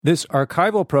This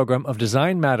archival program of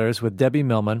Design Matters with Debbie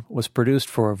Millman was produced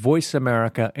for Voice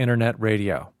America Internet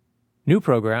Radio. New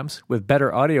programs with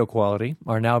better audio quality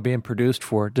are now being produced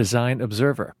for Design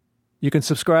Observer. You can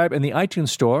subscribe in the iTunes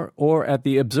Store or at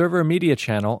the Observer Media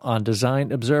channel on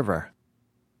Design Observer.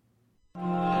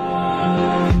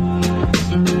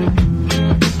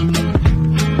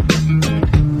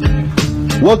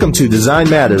 Welcome to Design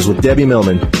Matters with Debbie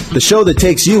Millman, the show that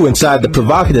takes you inside the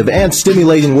provocative and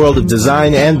stimulating world of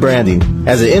design and branding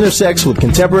as it intersects with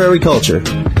contemporary culture.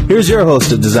 Here's your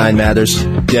host of Design Matters,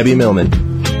 Debbie Millman.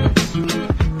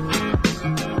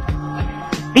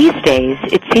 These days,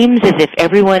 it seems as if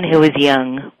everyone who is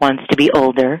young wants to be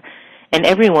older, and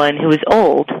everyone who is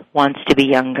old wants to be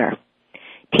younger.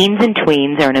 Teens and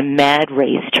tweens are in a mad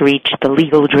race to reach the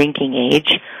legal drinking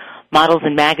age. Models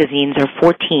in magazines are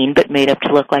 14 but made up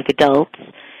to look like adults,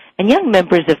 and young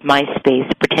members of MySpace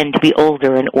pretend to be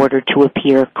older in order to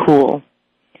appear cool.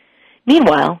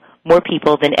 Meanwhile, more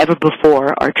people than ever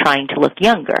before are trying to look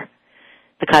younger.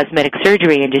 The cosmetic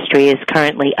surgery industry is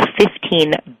currently a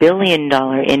 $15 billion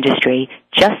industry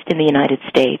just in the United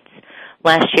States.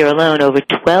 Last year alone, over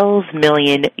 12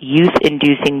 million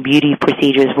youth-inducing beauty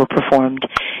procedures were performed,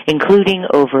 including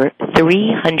over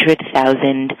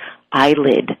 300,000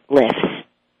 eyelid lifts.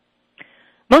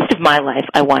 Most of my life,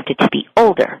 I wanted to be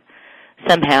older.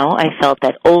 Somehow, I felt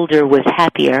that older was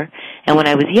happier, and when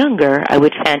I was younger, I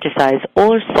would fantasize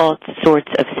all sorts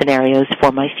of scenarios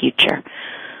for my future.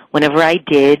 Whenever I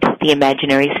did, the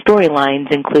imaginary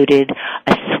storylines included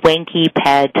a swanky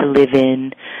pad to live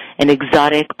in, an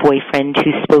exotic boyfriend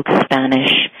who spoke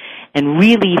Spanish, and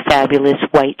really fabulous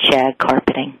white shag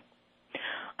carpeting.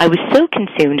 I was so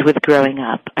consumed with growing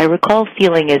up, I recall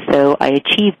feeling as though I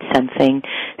achieved something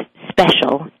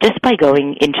special just by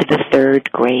going into the third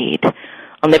grade.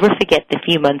 I'll never forget the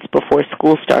few months before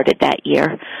school started that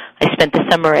year. I spent the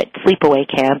summer at sleepaway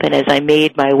camp, and as I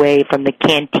made my way from the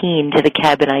canteen to the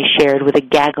cabin I shared with a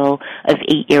gaggle of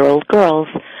 8-year-old girls,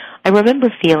 I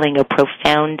remember feeling a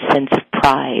profound sense of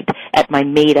pride at my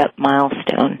made-up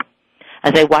milestone.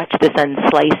 As I watched the sun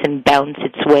slice and bounce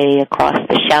its way across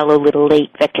the shallow little lake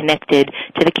that connected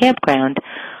to the campground,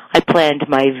 I planned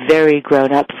my very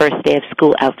grown-up first day of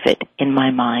school outfit in my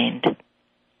mind.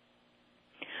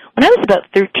 When I was about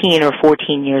 13 or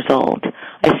 14 years old,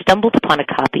 I stumbled upon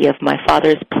a copy of my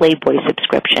father's Playboy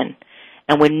subscription,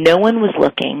 and when no one was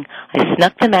looking, I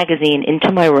snuck the magazine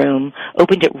into my room,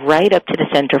 opened it right up to the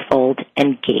centerfold,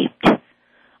 and gaped.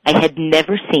 I had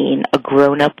never seen a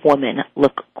grown-up woman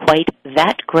look quite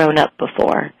that grown-up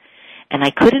before, and I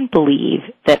couldn't believe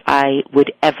that I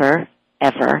would ever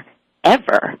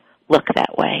look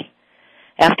that way.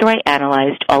 After I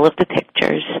analyzed all of the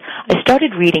pictures, I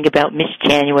started reading about Miss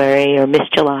January or Miss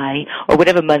July or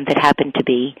whatever month it happened to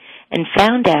be, and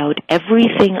found out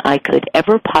everything I could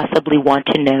ever possibly want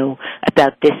to know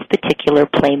about this particular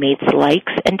playmate's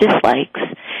likes and dislikes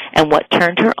and what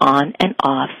turned her on and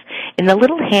off in the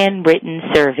little handwritten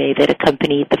survey that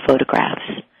accompanied the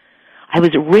photographs. I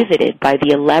was riveted by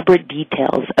the elaborate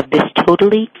details of this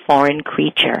totally foreign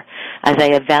creature as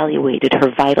I evaluated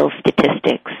her vital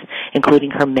statistics,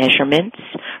 including her measurements,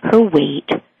 her weight,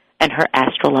 and her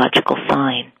astrological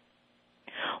sign.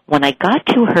 When I got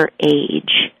to her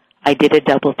age, I did a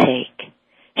double take.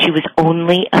 She was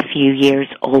only a few years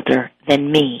older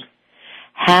than me.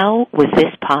 How was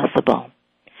this possible?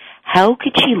 How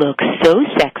could she look so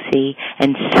sexy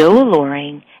and so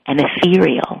alluring and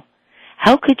ethereal?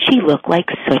 How could she look like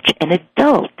such an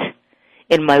adult?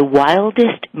 In my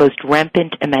wildest, most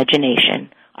rampant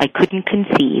imagination, I couldn't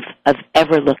conceive of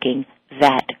ever looking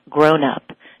that grown up,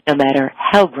 no matter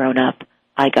how grown up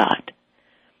I got.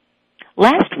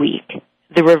 Last week,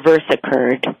 the reverse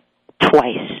occurred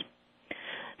twice.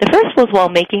 The first was while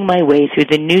making my way through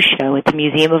the new show at the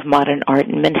Museum of Modern Art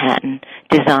in Manhattan,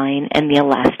 Design and the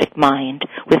Elastic Mind,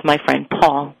 with my friend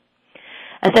Paul.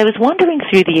 As I was wandering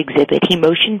through the exhibit, he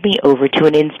motioned me over to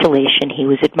an installation he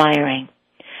was admiring.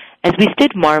 As we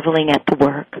stood marveling at the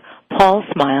work, Paul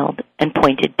smiled and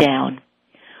pointed down.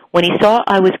 When he saw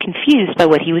I was confused by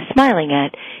what he was smiling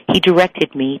at, he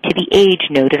directed me to the age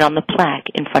noted on the plaque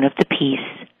in front of the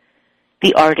piece.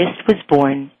 The artist was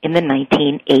born in the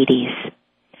 1980s.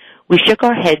 We shook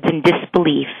our heads in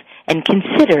disbelief and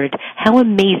considered how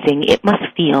amazing it must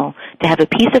feel to have a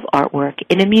piece of artwork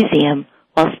in a museum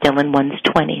while still in one's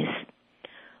 20s.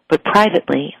 But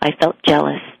privately, I felt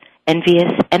jealous,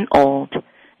 envious, and old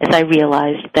as I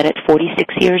realized that at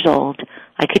 46 years old,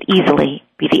 I could easily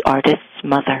be the artist's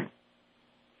mother.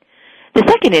 The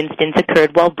second instance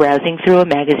occurred while browsing through a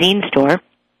magazine store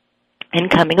and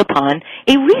coming upon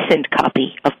a recent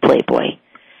copy of Playboy.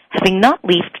 Having not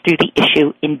leafed through the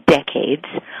issue in decades,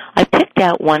 I picked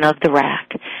out one of the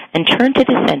rack and turned to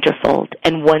the centerfold,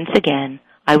 and once again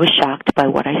I was shocked by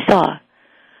what I saw.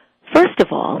 First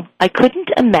of all, I couldn't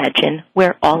imagine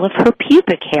where all of her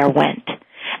pubic hair went,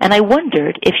 and I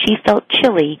wondered if she felt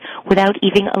chilly without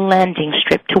even a landing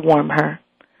strip to warm her.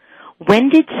 When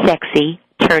did sexy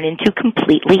turn into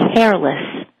completely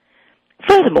hairless?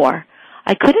 Furthermore,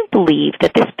 I couldn't believe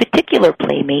that this particular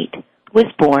playmate was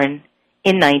born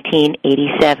in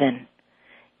 1987.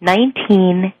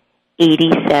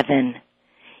 1987.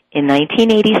 In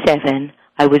 1987,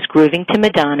 I was grooving to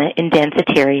Madonna in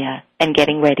Danceteria and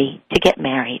getting ready to get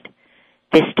married.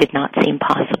 This did not seem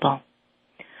possible.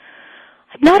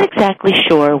 I'm not exactly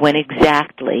sure when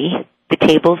exactly the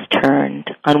tables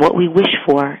turned on what we wish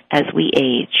for as we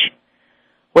age.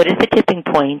 What is the tipping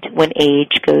point when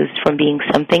age goes from being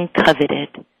something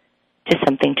coveted to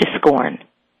something to scorn?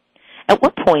 At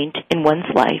what point in one's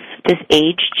life does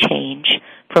age change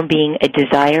from being a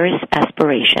desirous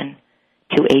aspiration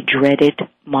to a dreaded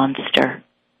monster?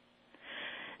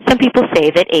 Some people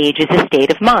say that age is a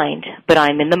state of mind, but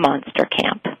I'm in the monster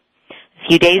camp. A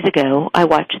few days ago, I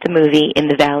watched the movie In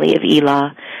the Valley of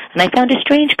Elah, and I found a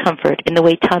strange comfort in the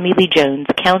way Tommy Lee Jones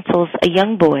counsels a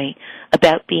young boy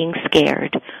about being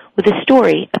scared with a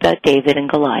story about David and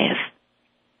Goliath.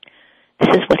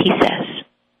 This is what he says.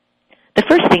 The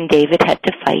first thing David had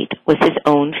to fight was his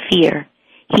own fear.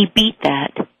 He beat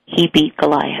that. He beat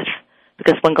Goliath.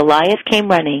 Because when Goliath came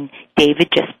running, David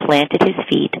just planted his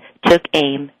feet, took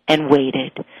aim, and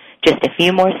waited. Just a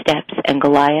few more steps, and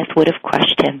Goliath would have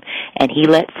crushed him, and he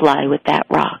let fly with that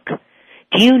rock.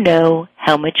 Do you know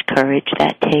how much courage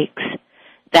that takes?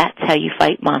 That's how you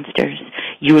fight monsters.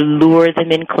 You lure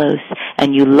them in close,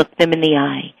 and you look them in the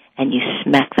eye, and you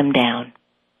smack them down.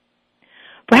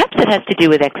 Perhaps it has to do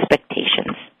with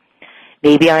expectations.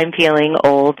 Maybe I'm feeling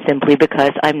old simply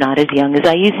because I'm not as young as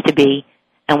I used to be,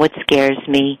 and what scares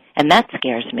me, and that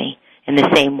scares me, in the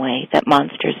same way that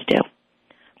monsters do.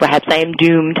 Perhaps I am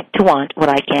doomed to want what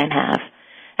I can't have,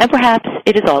 and perhaps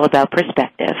it is all about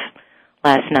perspective.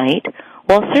 Last night,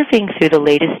 while surfing through the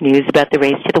latest news about the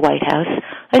race to the White House,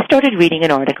 I started reading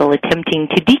an article attempting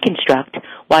to deconstruct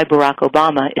why Barack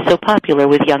Obama is so popular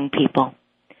with young people.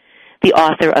 The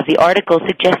author of the article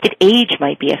suggested age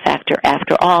might be a factor.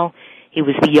 After all, he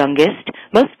was the youngest,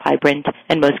 most vibrant,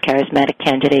 and most charismatic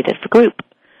candidate of the group.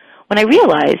 When I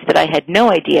realized that I had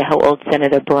no idea how old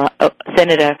Senator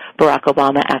Barack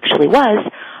Obama actually was,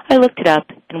 I looked it up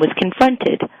and was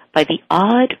confronted by the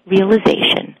odd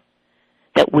realization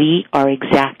that we are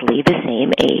exactly the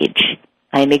same age.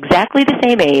 I am exactly the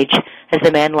same age as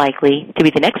the man likely to be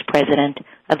the next president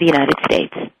of the United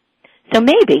States. So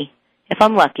maybe, if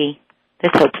I'm lucky,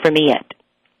 there's hope for me yet.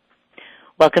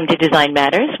 Welcome to Design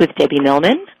Matters with Debbie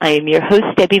Millman. I am your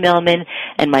host, Debbie Millman,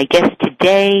 and my guest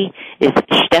today is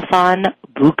Stefan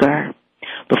Bucher.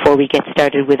 Before we get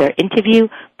started with our interview,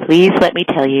 please let me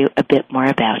tell you a bit more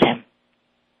about him.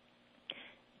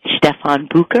 Stefan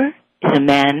Bucher is a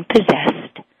man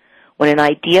possessed. When an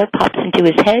idea pops into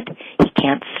his head, he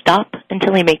can't stop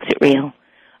until he makes it real.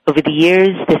 Over the years,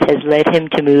 this has led him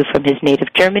to move from his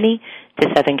native Germany to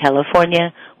Southern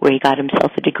California, where he got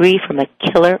himself a degree from a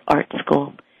killer art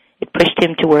school. It pushed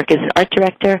him to work as an art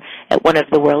director at one of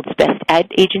the world's best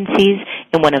ad agencies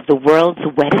in one of the world's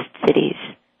wettest cities.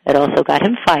 It also got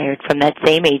him fired from that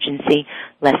same agency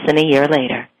less than a year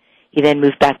later. He then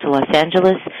moved back to Los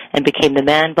Angeles and became the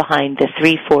man behind the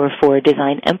 344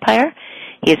 design empire.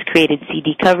 He has created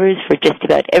CD covers for just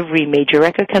about every major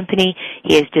record company.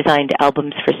 He has designed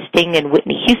albums for Sting and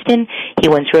Whitney Houston. He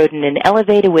once rode in an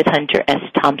elevator with Hunter S.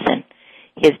 Thompson.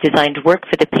 He has designed work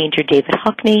for the painter David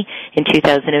Hockney. In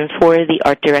 2004, the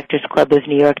Art Directors Club of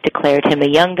New York declared him a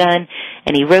young gun,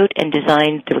 and he wrote and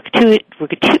designed the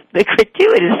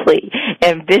gratuitously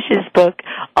ambitious book,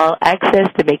 All Access,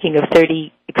 The Making of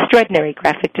 30 Extraordinary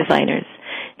Graphic Designers.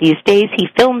 These days, he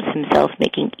films himself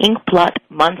making inkblot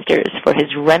monsters for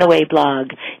his runaway blog,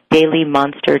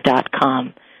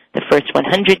 dailymonster.com. The first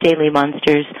 100 Daily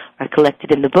Monsters are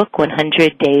collected in the book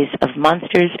 100 Days of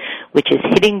Monsters, which is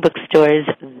hitting bookstores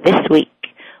this week.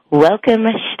 Welcome,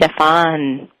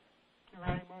 Stefan.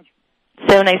 Very much.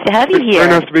 So nice to have you here.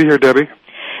 Very nice to be here, Debbie.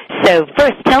 So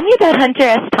first, tell me about Hunter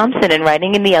S. Thompson and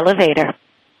riding in the elevator.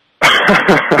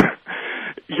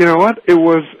 You know what? It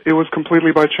was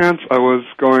completely by chance. I was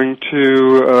going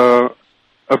to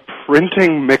a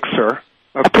printing mixer.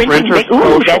 A printing mixer?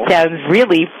 Ooh, that sounds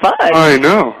really fun. I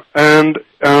know. And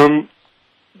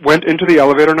went into the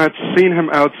elevator, and I'd seen him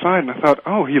outside, and I thought,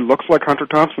 oh, he looks like Hunter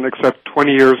Thompson, except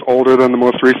 20 years older than the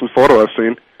most recent photo I've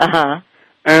seen. Uh-huh.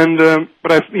 And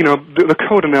but the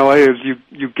code in LA is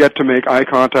you get to make eye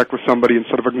contact with somebody and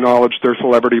sort of acknowledge their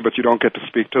celebrity, but you don't get to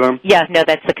speak to them. Yeah, no,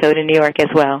 that's the code in New York as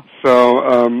well.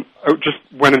 So I just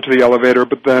went into the elevator,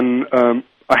 but then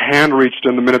a hand reached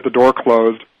in the minute the door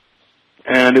closed,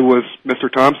 and it was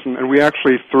Mr. Thompson. And we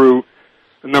actually, through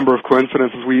a number of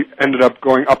coincidences, we ended up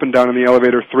going up and down in the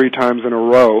elevator 3 times in a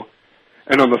row.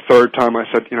 And on the third time, I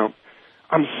said,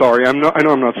 I'm sorry, I know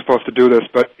I'm not supposed to do this,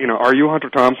 but, are you Hunter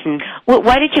Thompson? Well,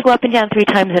 why did you go up and down 3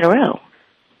 times in a row?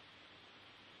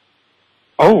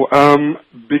 Oh,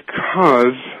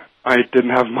 because I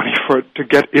didn't have money to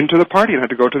get into the party and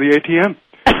had to go to the ATM.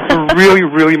 A really,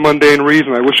 really mundane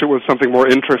reason. I wish it was something more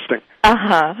interesting.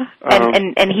 Uh-huh.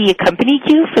 And he accompanied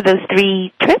you for those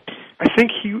 3 trips? I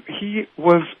think he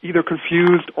was either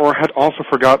confused or had also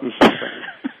forgotten something.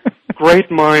 Great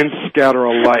minds scatter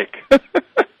alike.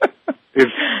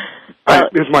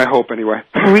 Is my hope anyway.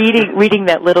 reading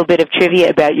that little bit of trivia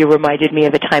about you reminded me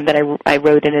of a time that I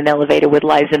rode in an elevator with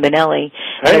Liza Minnelli.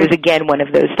 Hey. And it was again one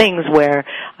of those things where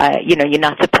you're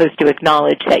not supposed to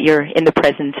acknowledge that you're in the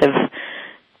presence of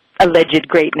alleged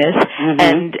greatness.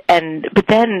 Mm-hmm. But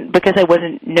then because I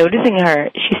wasn't noticing her,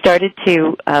 she started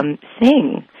to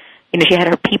sing. She had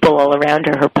her people all around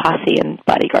her posse and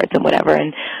bodyguards and whatever,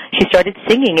 and she started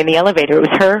singing in the elevator. It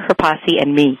was her posse,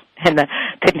 and me. And I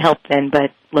couldn't help then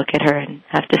but look at her and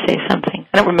have to say something.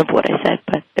 I don't remember what I said,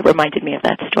 but it reminded me of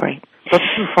that story. That's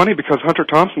too funny because Hunter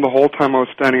Thompson, the whole time I was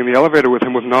standing in the elevator with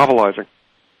him, was novelizing.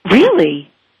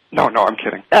 Really? No, I'm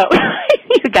kidding. Oh,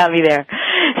 you got me there.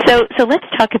 So let's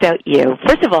talk about you.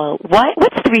 First of all,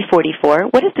 what's 344?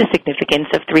 What is the significance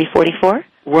of 344?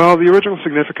 Well, the original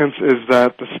significance is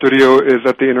that the studio is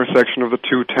at the intersection of the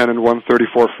 210 and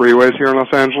 134 freeways here in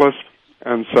Los Angeles.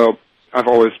 And so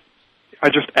I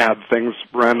just add things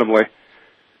randomly.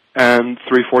 And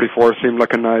 344 seemed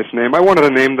like a nice name. I wanted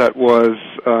a name that was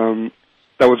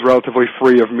relatively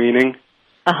free of meaning.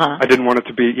 Uh-huh. I didn't want it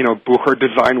to be, Bucher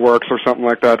Design Works or something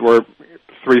like that, where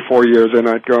 3-4 years in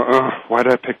I'd go, why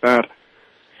did I pick that?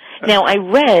 Now, I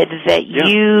read that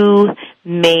you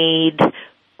made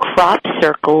crop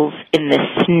circles in the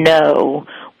snow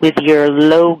with your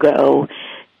logo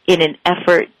in an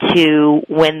effort to,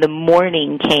 when the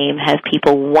morning came, have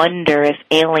people wonder if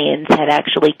aliens had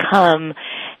actually come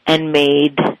and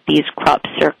made these crop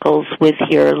circles with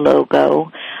your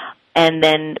logo. And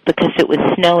then, because it was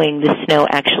snowing, the snow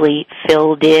actually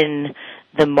filled in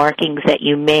the markings that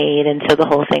you made, and so the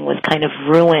whole thing was kind of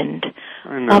ruined.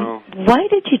 I know. Why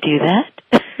did you do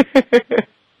that?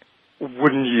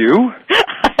 Wouldn't you?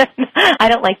 I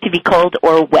don't like to be cold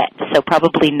or wet, so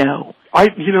probably no.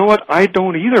 You know what? I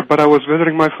don't either, but I was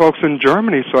visiting my folks in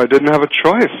Germany, so I didn't have a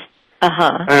choice.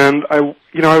 Uh-huh. And I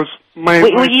was...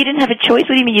 Wait, you didn't have a choice?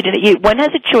 What do you mean you didn't? One has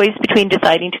a choice between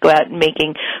deciding to go out and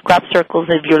making crop circles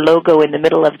of your logo in the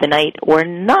middle of the night or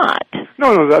not.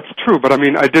 No, that's true, but I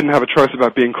didn't have a choice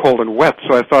about being cold and wet,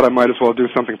 so I thought I might as well do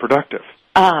something productive.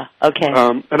 Ah, okay.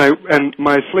 And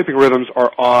my sleeping rhythms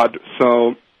are odd,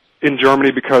 so in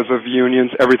Germany, because of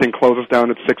unions, everything closes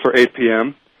down at 6 or 8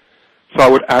 p.m., so I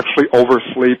would actually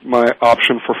oversleep my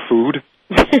option for food,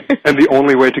 and the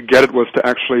only way to get it was to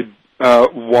actually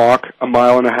walk 1.5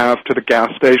 miles to the gas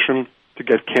station to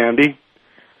get candy,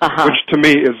 which to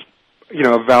me is,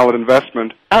 a valid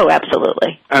investment. Oh,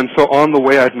 absolutely. And so on the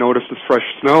way, I'd noticed this fresh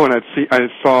snow, and I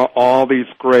saw all these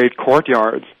great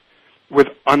courtyards with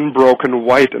unbroken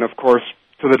white, and of course,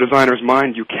 to the designer's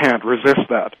mind, you can't resist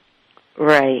that.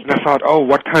 Right. And I thought,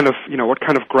 what kind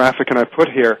of graphic can I put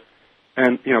here?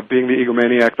 And, being the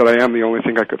egomaniac that I am, the only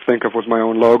thing I could think of was my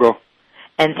own logo.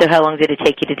 And so how long did it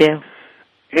take you to do?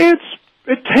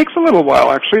 It takes a little while,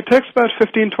 actually. It takes about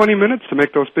 15, 20 minutes to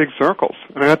make those big circles.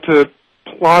 And I had to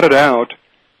plot it out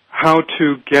how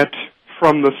to get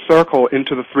from the circle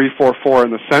into the 344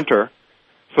 in the center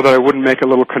so that I wouldn't make a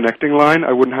little connecting line.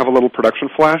 I wouldn't have a little production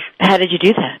flash. How did you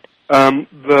do that?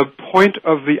 The point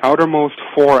of the outermost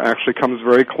 4 actually comes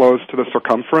very close to the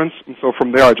circumference, and so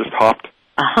from there I just hopped.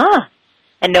 Uh-huh.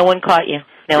 And no one caught you?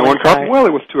 No one caught me? Well,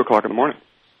 it was 2 o'clock in the morning.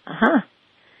 Uh-huh.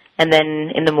 And then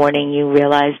in the morning you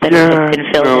realized that it had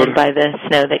been filled in by the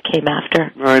snow that came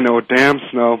after. I know, damn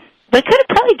snow. But it could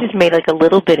have probably just made like a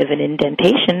little bit of an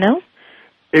indentation, no?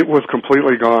 It was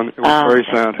completely gone. It was very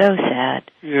sad. So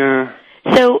sad. Yeah.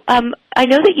 So I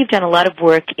know that you've done a lot of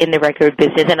work in the record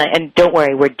business, and don't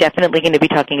worry, we're definitely going to be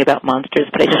talking about monsters,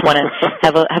 but I just want to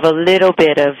have a little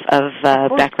bit of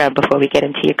background before we get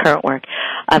into your current work.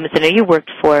 So I know you worked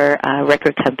for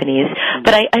record companies,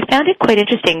 but I found it quite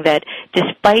interesting that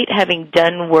despite having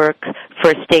done work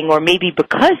for Sting, or maybe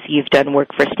because you've done work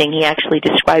for Sting, he actually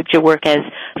described your work as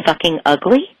fucking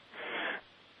ugly.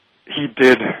 He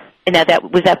did. And now,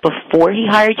 was that before he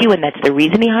hired you, and that's the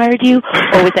reason he hired you,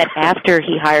 or was that after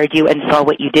he hired you and saw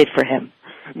what you did for him?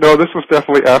 No, this was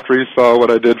definitely after he saw what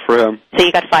I did for him. So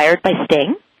you got fired by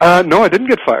Sting? No, I didn't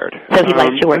get fired. So he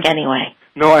liked your work anyway?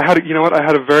 No, I had. You know what? I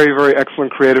had a very, very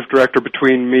excellent creative director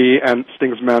between me and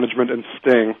Sting's management and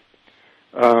Sting.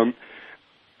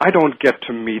 I don't get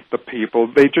to meet the people.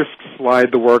 They just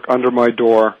slide the work under my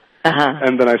door,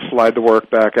 and then I slide the work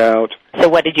back out. So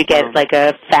what did you get, like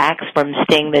a fax from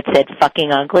Sting that said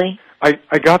fucking ugly?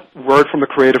 I got word from the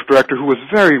creative director, who was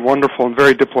very wonderful and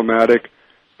very diplomatic,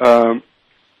 Joe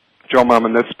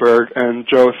Mamanitzberg, and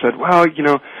Joe said, well, you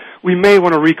know, we may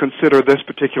want to reconsider this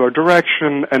particular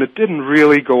direction, and it didn't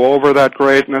really go over that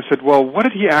great. And I said, well, what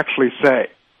did he actually say?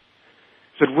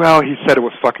 He said, well, he said it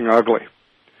was fucking ugly.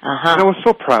 And I was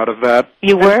so proud of that.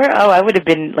 You were? Oh, I would have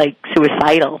been, like,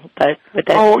 suicidal. But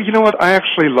oh, you know what? I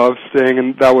actually love Sting,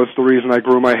 and that was the reason I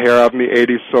grew my hair out in the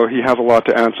 80s, so he has a lot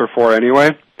to answer for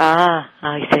anyway. I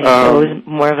see. So it was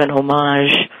more of an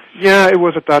homage. Yeah, it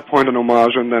was at that point an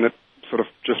homage, and then it sort of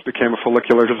just became a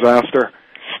follicular disaster.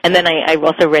 And then I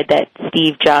also read that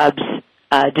Steve Jobs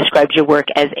described your work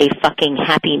as a fucking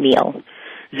happy meal.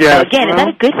 Yeah. So again, is that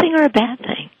a good thing or a bad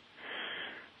thing?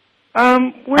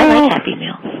 Well, I like happy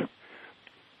meals.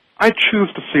 I choose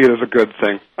to see it as a good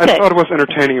thing. I thought it was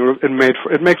entertaining.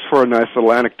 It makes for a nice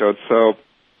little anecdote. So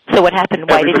what happened?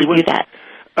 Why did you do that?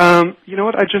 You know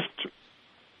what?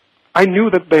 I knew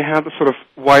that they had the sort of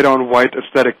white-on-white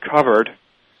aesthetic covered,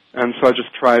 and so I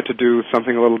just tried to do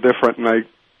something a little different, and I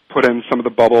put in some of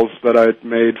the bubbles that I'd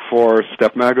made for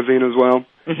Step magazine as well.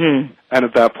 And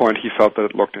at that point, he felt that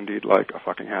it looked indeed like a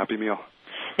fucking Happy Meal.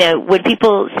 Now, when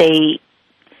people say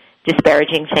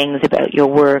disparaging things about your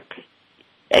work,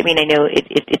 I mean, I know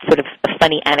it's sort of a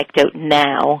funny anecdote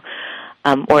now,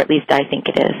 or at least I think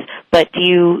it is. But do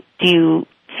you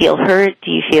feel hurt?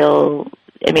 Do you feel?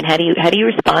 I mean, how do you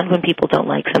respond when people don't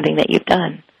like something that you've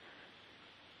done?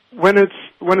 When it's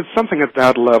something at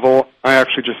that level, I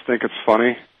actually just think it's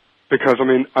funny, because I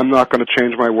mean, I'm not going to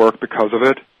change my work because of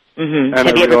it. And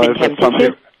have you ever been tempted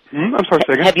to? I'm sorry,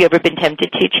 say again? Have you ever been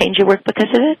tempted to change your work because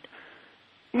of it?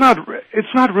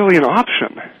 It's not really an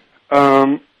option.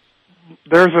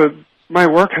 My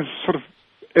work has sort of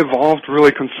evolved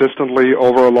really consistently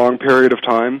over a long period of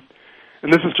time,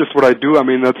 and this is just what I do. I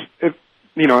mean,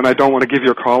 and I don't want to give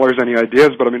your callers any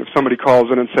ideas, but I mean, if somebody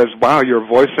calls in and says, "Wow, your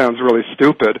voice sounds really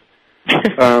stupid,"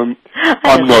 I'm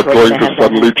not going to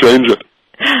suddenly change it.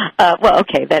 Well,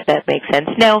 okay, that makes sense.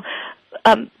 Now,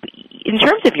 in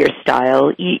terms of your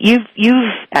style,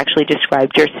 you've actually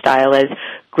described your style as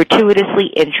gratuitously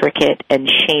intricate and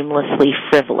shamelessly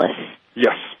frivolous.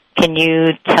 Yes. Can you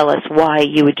tell us why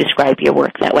you would describe your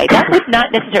work that way? That would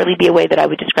not necessarily be a way that I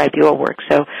would describe your work,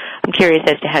 so I'm curious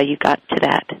as to how you got to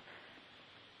that.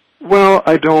 Well,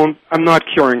 I'm not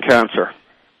curing cancer.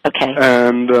 Okay.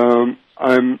 And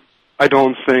I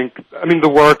don't think, I mean, the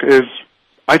work is,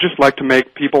 I just like to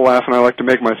make people laugh, and I like to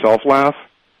make myself laugh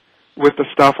with the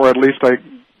stuff, or at least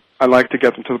I like to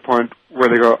get them to the point where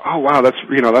they go, oh wow, that's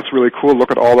really cool.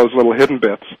 Look at all those little hidden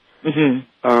bits.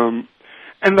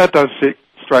 And that does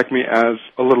strike me as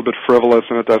a little bit frivolous,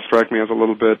 and it does strike me as a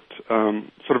little bit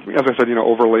sort of, as I said,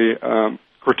 overly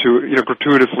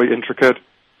gratuitously intricate,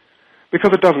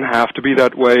 because it doesn't have to be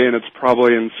that way, and it's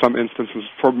probably in some instances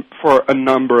for a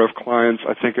number of clients,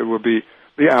 I think it would be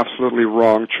the absolutely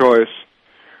wrong choice.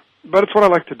 But it's what I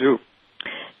like to do.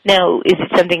 Now, is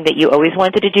it something that you always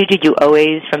wanted to do? Did you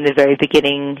always, from the very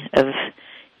beginning of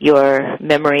your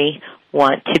memory,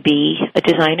 want to be a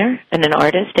designer and an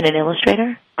artist and an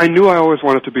illustrator? I knew I always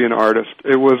wanted to be an artist.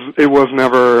 It was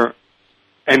never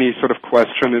any sort of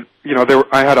question.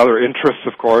 I had other interests,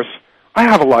 of course. I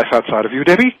have a life outside of you,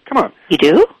 Debbie. Come on. You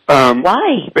do?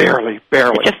 Why? Barely.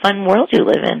 Such a fun world you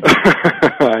live in.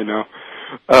 I know.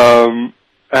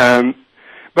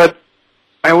 But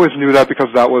I always knew that, because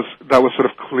that was sort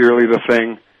of clearly the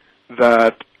thing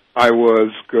that I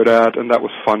was good at and that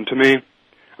was fun to me.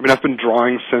 I mean, I've been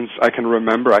drawing since I can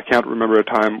remember. I can't remember a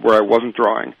time where I wasn't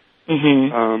drawing.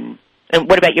 And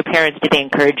what about your parents? Did they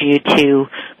encourage you to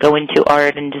go into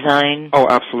art and design? Oh,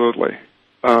 absolutely.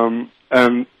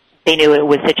 And they knew it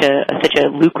was such a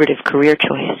lucrative career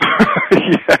choice.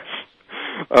 Yes.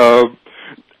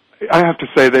 I have to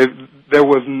say, there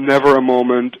was never a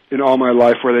moment in all my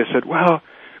life where they said, well,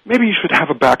 maybe you should have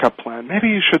a backup plan. Maybe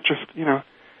you should just,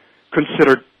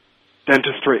 consider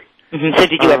dentistry. So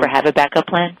did you ever have a backup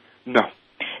plan? No.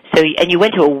 And you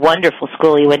went to a wonderful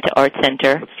school. You went to Art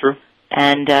Center. That's true.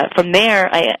 And from there,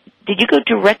 did you go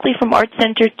directly from Art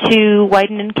Center to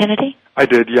Wieden and Kennedy? I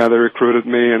did, yeah. They recruited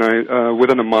me, and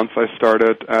within a month I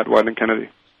started at Wieden and Kennedy.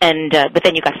 And but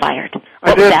then you got fired. I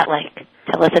What did. was that like?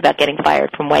 Tell us about getting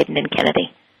fired from Wyden and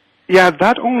Kennedy. Yeah,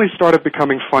 that only started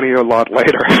becoming funny a lot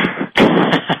later.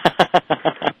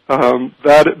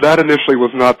 That initially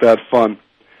was not that fun.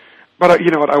 But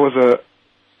you know what? I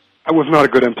was not a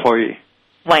good employee.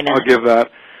 Why not? I'll give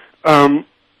that.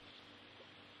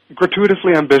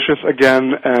 Gratuitously ambitious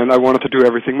again, and I wanted to do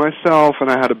everything myself,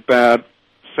 and I had a bad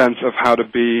sense of how to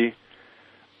be,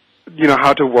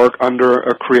 how to work under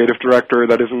a creative director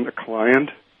that isn't a client.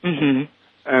 Mm-hmm.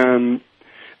 And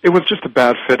it was just a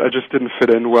bad fit. I just didn't fit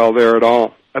in well there at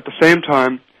all. At the same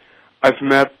time, I've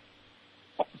met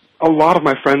a lot of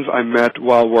my friends I met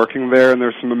while working there, and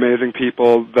there's some amazing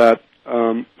people that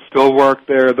still work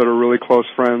there that are really close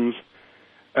friends,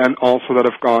 and also that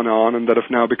have gone on and that have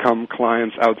now become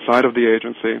clients outside of the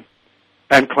agency,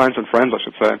 and clients and friends, I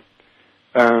should say.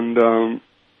 And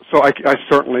so I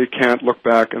certainly can't look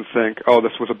back and think, oh,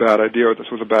 this was a bad idea or this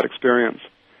was a bad experience.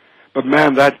 But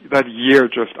man, that year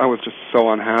I was just so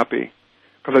unhappy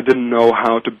because I didn't know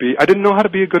how to be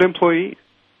a good employee.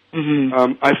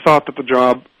 Mm-hmm. I thought that the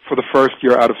job for the first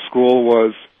year out of school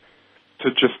was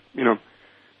to just,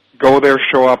 go there,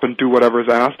 show up, and do whatever is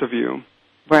asked of you.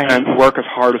 Right. And work as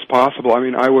hard as possible. I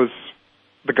mean, I was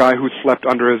the guy who slept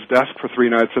under his desk for 3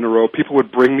 nights in a row. People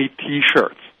would bring me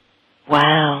T-shirts.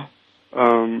 Wow.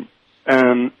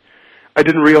 And I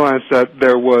didn't realize that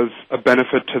there was a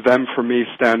benefit to them for me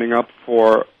standing up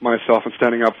for myself and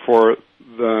standing up for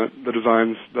the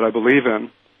designs that I believe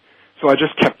in. So I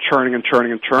just kept churning and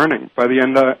churning and churning. By the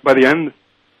end,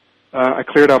 I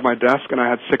cleared out my desk and I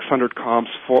had 600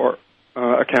 comps for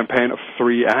a campaign of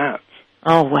 3 ads.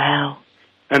 Oh, wow.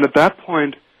 And at that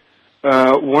point,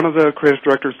 one of the creative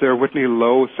directors there, Whitney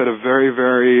Lowe, said a very,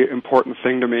 very important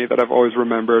thing to me that I've always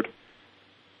remembered,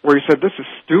 where he said, "This is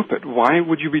stupid. Why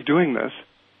would you be doing this?"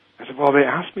 I said, "Well, they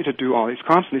asked me to do all these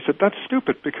comps." And he said, "That's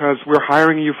stupid because we're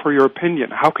hiring you for your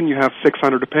opinion. How can you have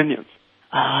 600 opinions?"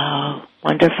 Oh,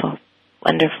 wonderful.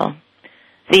 Wonderful.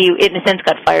 So you, in a sense,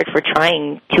 got fired for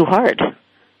trying too hard.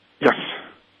 Yes.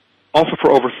 Also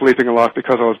for oversleeping a lot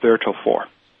because I was there till 4.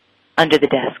 Under the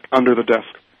desk. Under the desk.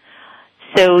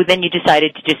 So then you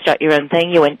decided to just start your own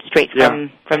thing? You went straight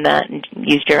from that and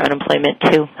used your unemployment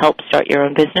to help start your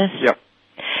own business? Yep.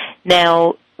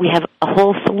 Now, we have a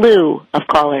whole slew of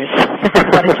callers that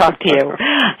want to talk to you.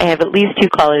 I have at least 2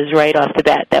 callers right off the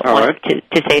bat that want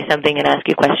to say something and ask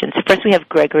you questions. So first we have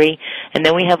Gregory, and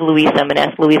then we have Louisa. I'm going to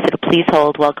ask Louisa to please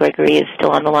hold while Gregory is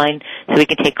still on the line so we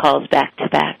can take calls back to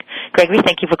back. Gregory,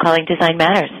 thank you for calling Design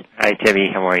Matters. Hi, Debbie.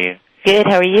 How are you? Good.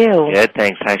 How are you? Good,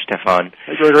 thanks. Hi, Stefan.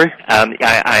 Hey, Gregory.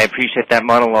 I appreciate that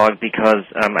monologue because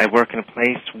I work in a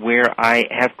place where I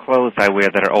have clothes I wear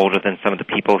that are older than some of the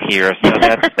people here, so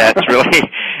that's really,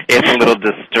 it's a little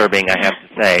disturbing, I have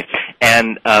to say.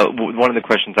 And one of the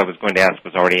questions I was going to ask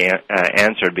was already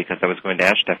answered because I was going to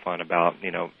ask Stefan about,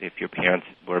 if your parents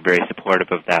were very supportive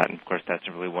of that, and of course that's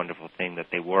a really wonderful thing that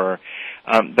they were.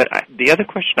 But the other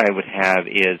question I would have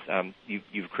is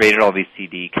you've created all these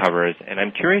CD covers, and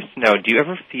I'm curious to know, do you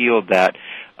ever feel that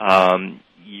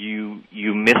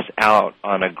you miss out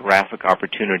on a graphic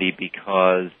opportunity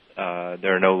because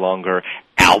there are no longer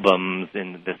albums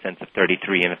in the sense of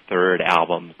 33 1/3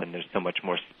 albums, and there's so much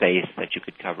more space that you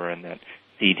could cover, and that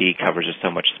CD covers are so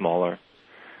much smaller?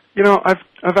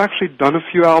 I've actually done a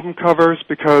few album covers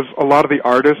because a lot of the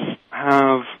artists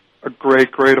have a great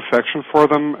affection for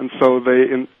them, and so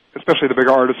especially the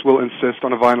bigger artists, will insist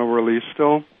on a vinyl release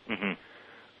still. Mm-hmm.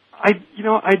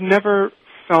 I'd never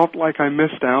felt like I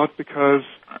missed out because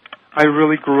I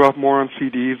really grew up more on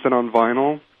CDs than on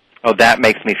vinyl. Oh, that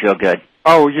makes me feel good.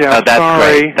 Oh, yeah, that's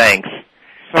sorry. Great. Thanks.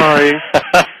 Sorry.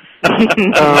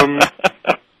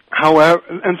 However,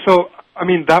 and so,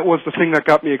 that was the thing that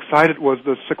got me excited, was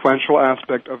the sequential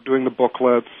aspect of doing the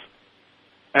booklets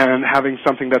and having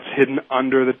something that's hidden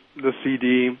under the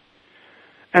CD.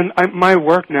 And my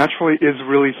work naturally is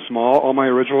really small. All my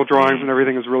original drawings and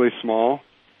everything is really small.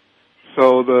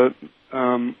 So the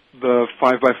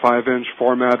 5x5 inch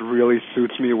format really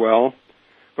suits me well.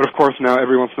 But of course now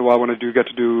every once in a while when I do get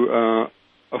to do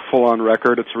a full-on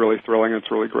record, it's really thrilling. It's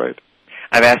really great.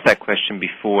 I've asked that question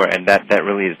before, and that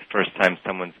really is the first time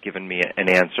someone's given me an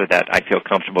answer that I feel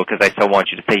comfortable, because I still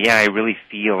want you to say, yeah, I really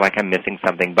feel like I'm missing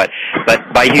something. But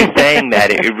by you saying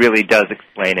that, it really does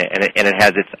explain it, and it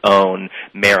has its own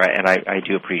merit, and I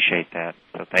do appreciate that.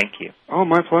 So thank you. Oh,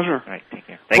 my pleasure. All right, take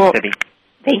care. Thanks, Debbie.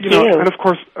 Thank you. And of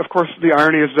course, the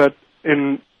irony is that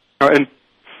in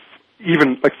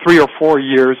even like 3 or 4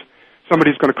 years,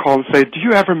 somebody's going to call and say, "Do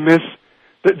you ever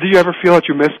feel that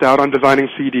you missed out on designing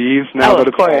CDs now that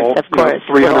it's all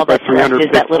 300 by 300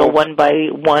 is that little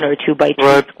 1x1 or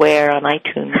 2x2 square on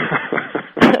iTunes?"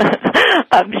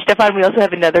 Stefan, we also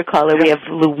have another caller. We have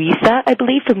Louisa, I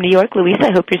believe, from New York. Louisa,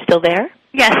 I hope you're still there.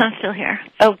 Yes, I'm still here.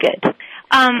 Oh, good.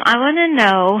 I want to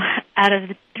know, out of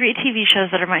the 3 TV shows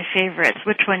that are my favorites,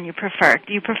 which one you prefer.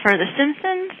 Do you prefer The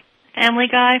Simpsons, Family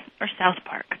Guy, or South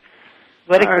Park?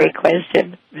 What a great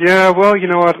question. Yeah, well, you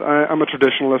know what? I'm a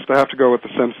traditionalist. I have to go with The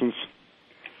Simpsons.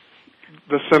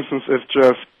 The Simpsons is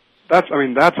just, that's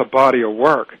a body of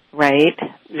work. Right.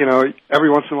 You know, every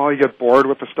once in a while you get bored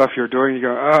with the stuff you're doing. You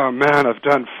go, oh, man, I've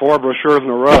done 4 brochures in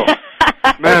a row.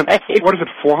 Man, right. What is it,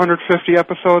 450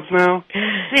 episodes now?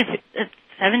 It's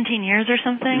 17 years or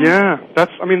something? Yeah,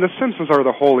 The Simpsons are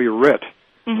the holy writ.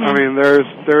 Mm-hmm. I mean, there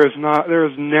is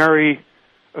nary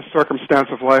a circumstance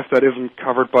of life that isn't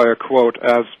covered by a quote,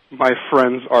 as my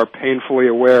friends are painfully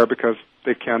aware because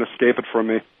they can't escape it from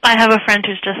me. I have a friend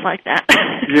who's just like that.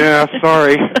 Yeah,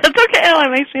 sorry. That's okay. Oh,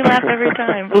 it makes me laugh every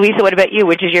time. Louisa, what about you?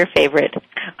 Which is your favorite?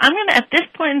 At this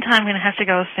point in time, I'm going to have to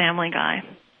go with Family Guy.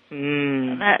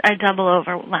 I double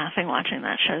over laughing watching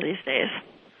that show these days.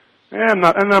 Yeah, I'm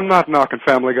not knocking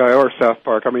Family Guy or South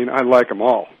Park. I mean, I like them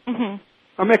all. Mm-hmm.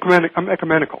 I'm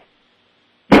ecumenical.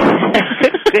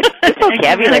 Good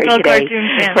vocabulary today.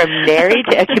 From nary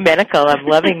to ecumenical. I'm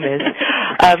loving this.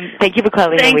 Thank you for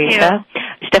calling, Louisa.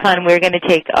 Stefan, we're going to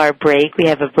take our break. We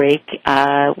have a break.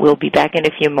 We'll be back in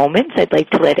a few moments. I'd like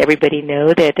to let everybody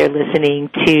know that they're listening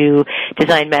to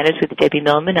Design Matters with Debbie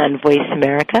Millman on Voice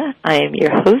America. I am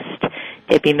your host,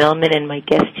 Debbie Millman, and my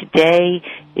guest today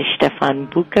is Stefan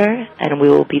Bucher, and we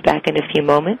will be back in a few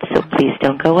moments, so please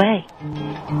don't go away.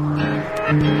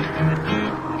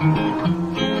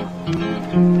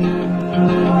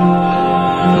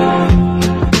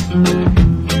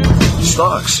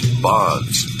 Stocks,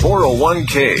 bonds,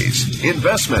 401ks,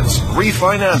 investments,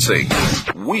 refinancing.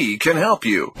 We can help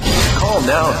you. Call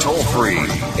now toll free.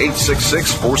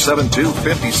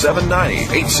 866-472-5790.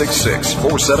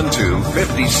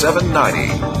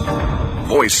 866-472-5790.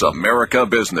 Voice America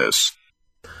Business.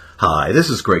 Hi, this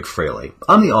is Greg Fraley.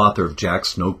 I'm the author of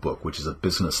Jack's Notebook, which is a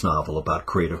business novel about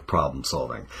creative problem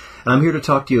solving. And I'm here to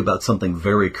talk to you about something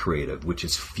very creative, which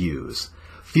is Fuse.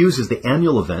 Fuse is the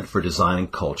annual event for design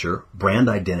and culture, brand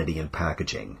identity, and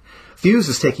packaging. Fuse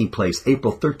is taking place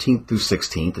April 13th through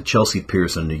 16th at Chelsea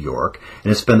Piers in New York,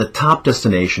 and it's been the top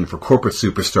destination for corporate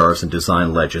superstars and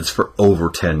design legends for over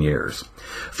 10 years.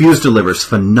 Fuse delivers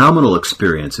phenomenal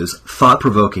experiences,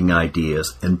 thought-provoking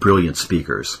ideas, and brilliant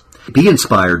speakers. Be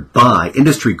inspired by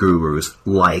industry gurus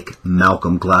like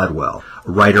Malcolm Gladwell,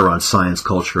 a writer on science,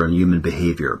 culture, and human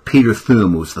behavior, Peter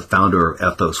Thum, who's the founder of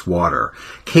Ethos Water,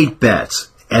 Kate Betts,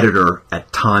 editor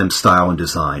at Time, Style, and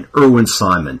Design, Erwin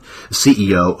Simon,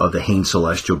 CEO of the Hain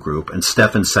Celestial Group, and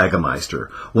Stefan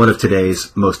Sagemeister, one of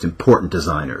today's most important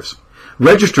designers.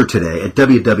 Register today at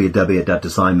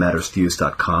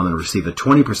www.designmattersfuse.com and receive a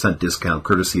 20% discount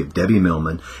courtesy of Debbie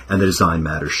Millman and the Design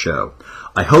Matters Show.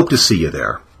 I hope to see you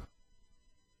there.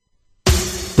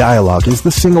 Dialogue is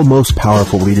the single most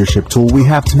powerful leadership tool we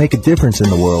have to make a difference in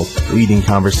the world. Leading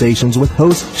Conversations with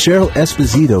host Cheryl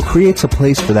Esposito creates a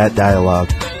place for that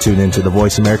dialogue. Tune into the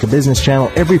Voice America Business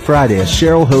Channel every Friday as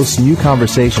Cheryl hosts new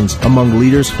conversations among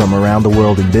leaders from around the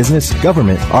world in business,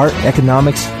 government, art,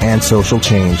 economics, and social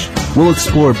change. We'll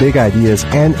explore big ideas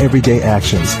and everyday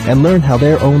actions and learn how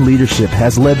their own leadership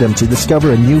has led them to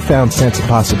discover a newfound sense of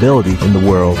possibility in the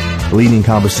world. Leading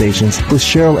Conversations with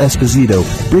Cheryl Esposito,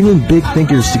 bringing big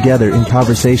thinkers together in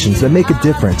conversations that make a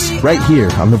difference right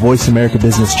here on the Voice America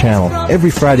Business Channel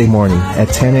every Friday morning at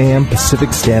 10 a.m.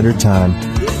 Pacific Standard Time.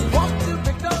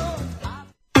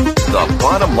 The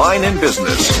bottom line in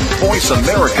business. Voice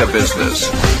America Business.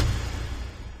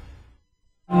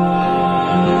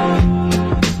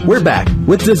 We're back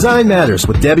with Design Matters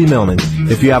with Debbie Millman.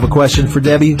 If you have a question for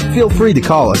Debbie, feel free to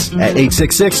call us at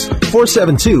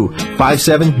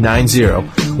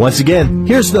 866-472-5790. Once again,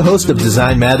 here's the host of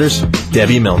Design Matters,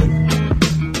 Debbie Millman.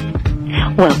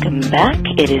 Welcome back.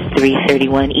 It is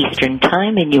 3:31 Eastern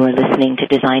Time, and you are listening to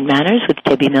Design Matters with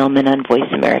Debbie Millman on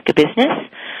Voice America Business.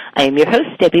 I am your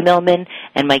host, Debbie Millman,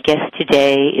 and my guest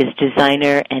today is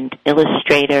designer and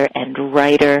illustrator and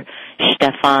writer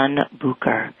Stefan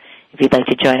Bucher. If you'd like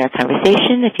to join our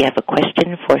conversation, if you have a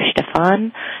question for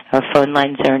Stefan, our phone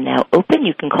lines are now open.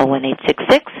 You can call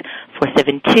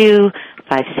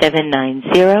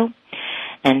 1-866-472-5790.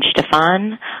 And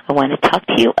Stefan, I want to talk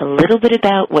to you a little bit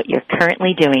about what you're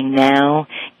currently doing now,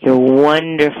 your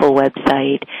wonderful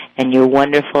website, and your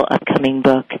wonderful upcoming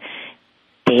book,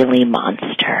 Daily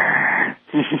Monster.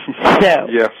 So,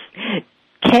 yes.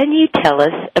 Can you tell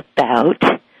us about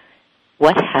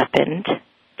what happened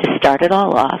to start it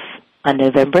all off on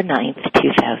November 9th,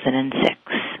 2006?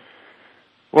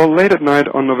 Well, late at night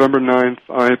on November 9th,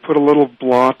 I put a little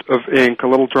blot of ink, a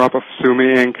little drop of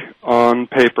Sumi ink on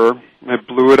paper. I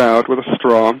blew it out with a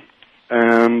straw,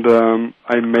 and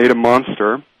I made a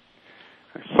monster.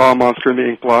 I saw a monster in the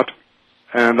ink blot,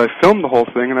 and I filmed the whole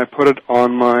thing, and I put it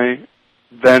on my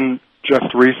then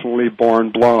just recently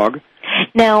born blog.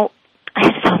 Now, I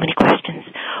have so many questions.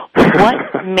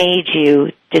 What made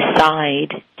you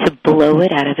decide to blow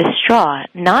it out of a straw?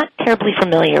 Not terribly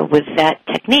familiar with that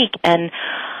technique, and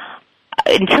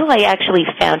until I actually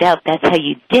found out that's how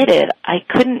you did it, I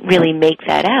couldn't really make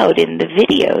that out in the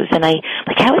videos. And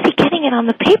how is he getting it on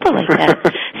the paper like that?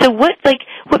 So what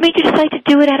made you decide to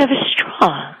do it out of a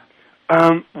straw?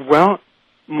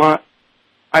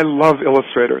 I love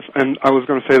illustrators, and I was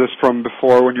going to say this from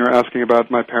before when you were asking about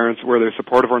my parents, were they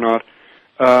supportive or not.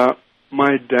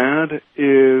 My dad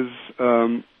is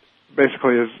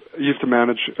used to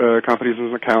manage companies as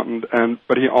an accountant,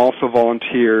 but he also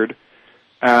volunteered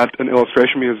at an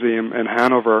illustration museum in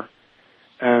Hanover,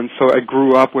 and so I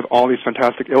grew up with all these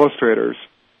fantastic illustrators,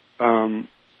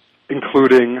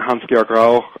 including Hans-Georg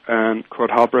Rauch and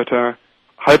Kurt Halbretter.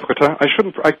 I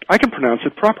can pronounce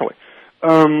it properly.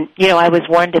 I was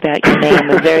warned about your name.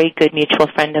 A very good mutual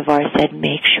friend of ours said,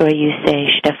 make sure you say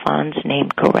Stefan's name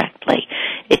correctly.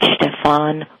 It's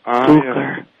Stefan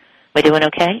Bucher. Yes. We doing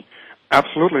okay?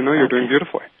 Absolutely. No, you're doing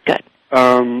beautifully. Good.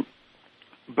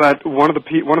 But one of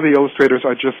the illustrators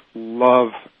I just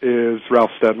love is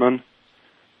Ralph Steadman,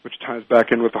 which ties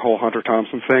back in with the whole Hunter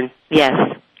Thompson thing. Yes.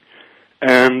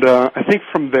 And I think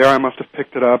from there I must have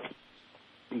picked it up.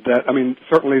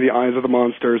 Certainly the eyes of the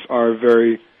monsters are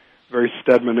very, very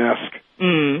Steadman-esque.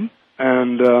 Mm.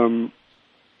 And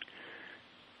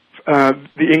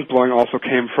the ink blowing also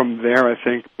came from there, I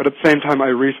think. But at the same time, I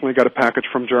recently got a package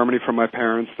from Germany from my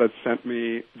parents that sent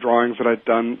me drawings that I'd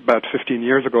done about 15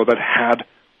 years ago that had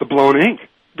the blown ink.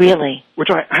 Really? Which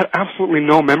I had absolutely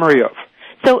no memory of.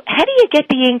 So how do you get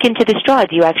the ink into the straw?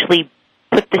 Do you actually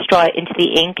put the straw into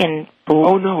the ink and blow?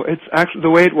 Oh, no. It's actually the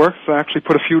way it works. I actually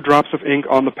put a few drops of ink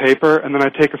on the paper, and then I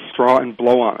take a straw and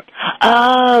blow on it.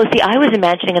 Oh, see, I was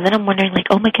imagining, and then I'm wondering,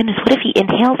 oh, my goodness, what if he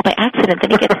inhales by accident?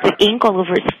 Then he gets the ink all over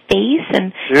his face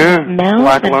and mouth.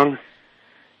 Black lung.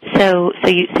 So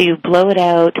you blow it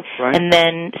out, right. And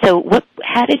then,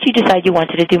 how did you decide you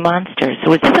wanted to do monsters? So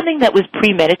was this something that was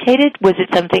premeditated? Was it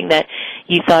something that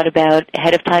you thought about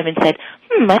ahead of time and said,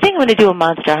 I think I'm going to do a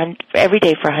monster every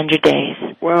day for 100 days?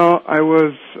 Well, I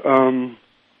was in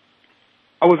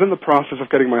the process of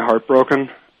getting my heart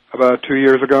broken about 2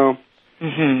 years ago,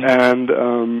 and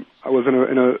I was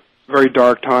in a very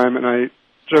dark time, and I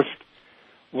just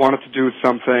wanted to do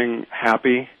something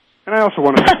happy. And I also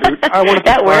wanted to do...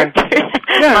 that worked.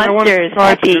 Yeah, I wanted to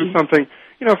try to do something...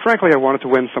 frankly, I wanted to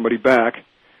win somebody back.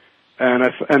 And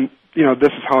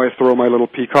this is how I throw my little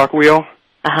peacock wheel.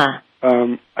 Uh-huh.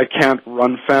 I can't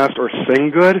run fast or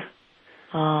sing good.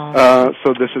 Oh.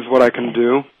 So this is what I can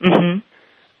do. Mm-hmm.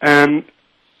 And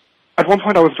at one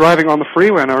point I was driving on the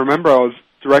freeway, and I remember I was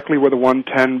directly where the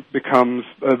 110 becomes...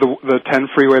 the 10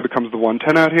 freeway becomes the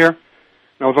 110 out here. And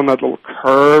I was on that little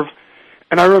curve.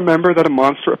 And I remember that a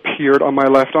monster appeared on my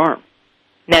left arm.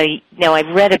 Now I've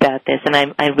read about this, and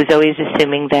I was always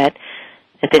assuming that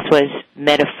this was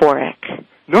metaphoric.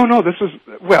 No, this was,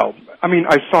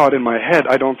 I saw it in my head.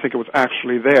 I don't think it was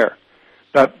actually there.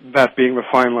 That being the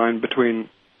fine line between,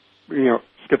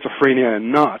 schizophrenia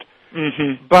and not.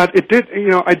 Mm-hmm. But it did,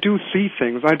 I do see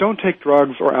things. I don't take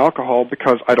drugs or alcohol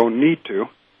because I don't need to.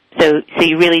 So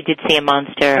you really did see a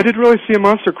monster? I did really see a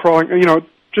monster crawling,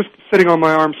 just sitting on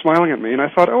my arm smiling at me, and I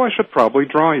thought, I should probably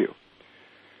draw you.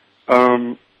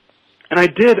 And I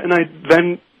did, and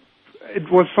then it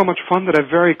was so much fun that I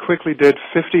very quickly did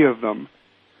 50 of them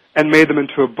and made them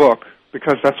into a book,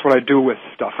 because that's what I do with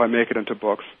stuff. I make it into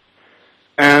books.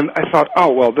 And I thought,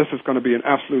 this is going to be an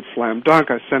absolute slam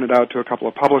dunk. I sent it out to a couple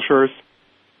of publishers,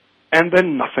 and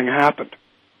then nothing happened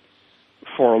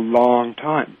for a long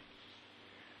time.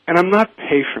 And I'm not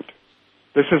patient.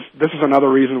 This is another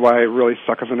reason why I really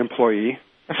suck as an employee,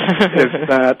 is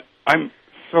that I'm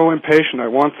so impatient. I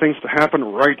want things to happen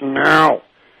right now.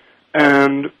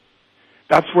 And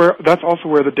that's also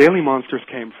where the Daily Monsters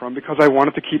came from, because I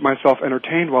wanted to keep myself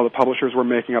entertained while the publishers were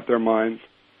making up their minds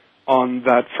on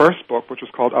that first book, which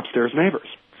was called Upstairs Neighbors.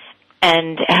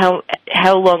 And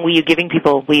how long were you giving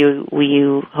people? Were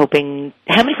you hoping?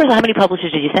 How many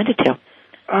publishers did you send it to?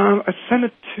 I sent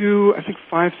it to, I think,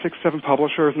 5, 6, 7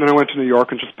 publishers, and then I went to New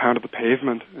York and just pounded the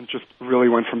pavement and just really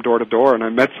went from door to door. And I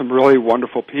met some really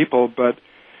wonderful people, but,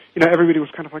 everybody was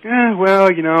kind of like,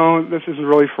 this isn't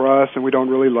really for us, and we don't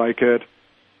really like it.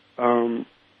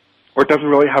 or it doesn't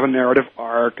really have a narrative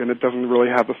arc, and it doesn't really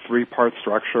have the three-part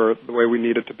structure the way we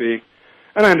need it to be.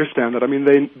 And I understand that. I mean,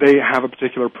 they have a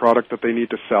particular product that they need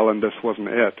to sell, and this wasn't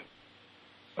it.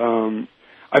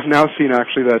 I've now seen,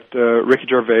 actually, that Ricky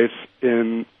Gervais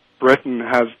in Britain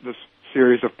has this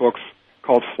series of books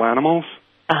called Flanimals.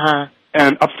 Uh-huh.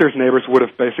 And Upstairs Neighbors would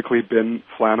have basically been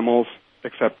Flanimals,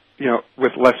 except,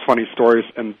 with less funny stories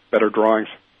and better drawings.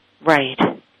 Right.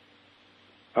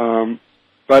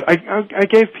 But I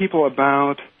gave people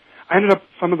I ended up,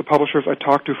 some of the publishers I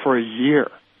talked to for a year,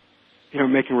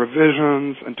 making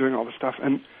revisions and doing all this stuff.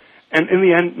 And in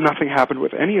the end, nothing happened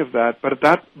with any of that.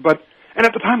 And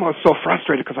at the time I was so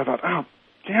frustrated because I thought, oh,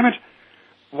 damn it,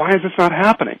 why is this not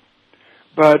happening?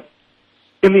 But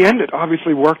in the end, it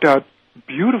obviously worked out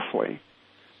beautifully,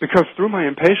 because through my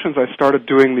impatience, I started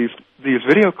doing these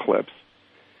video clips,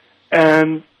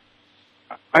 and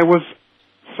I was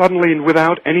suddenly,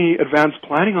 without any advanced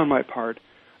planning on my part,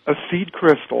 a seed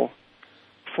crystal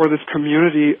for this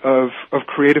community of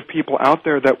creative people out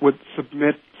there that would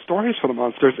submit stories for the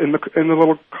monsters in the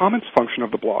little comments function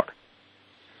of the blog,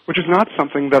 which is not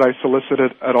something that I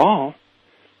solicited at all.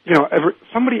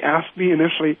 Somebody asked me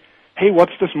initially, hey,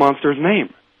 what's this monster's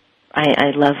name?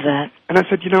 I love that. And I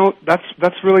said,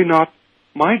 that's really not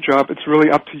my job. It's really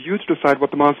up to you to decide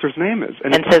what the monster's name is.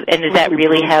 And is that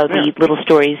really how the little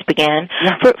stories began?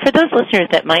 Yeah. For those listeners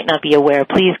that might not be aware,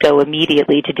 please go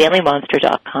immediately to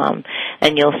dailymonster.com,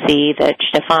 and you'll see that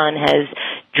Stefan has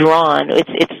drawn.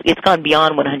 It's gone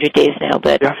beyond 100 days now,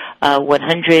 but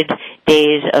 100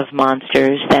 days of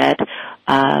monsters that.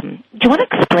 Do you want to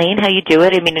explain how you do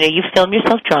it? I mean, you film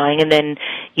yourself drawing, and then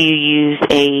you use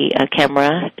a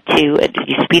camera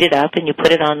you speed it up, and you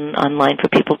put it online for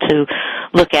people to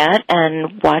look at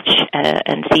and watch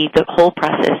and see the whole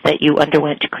process that you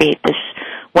underwent to create this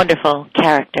wonderful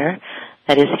character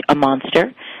that is a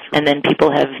monster. And then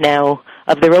people have now,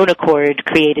 of their own accord,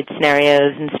 created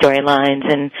scenarios and storylines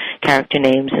and character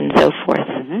names and so forth.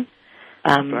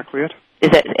 Mm-hmm. Exactly it. Is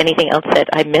there anything else that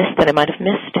I missed that I might have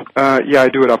missed? Yeah, I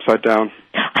do it upside down.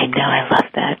 I know, I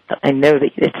love that. I know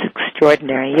that it's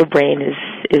extraordinary. Your brain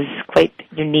is quite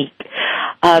unique.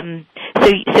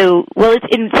 Well, it's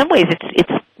in some ways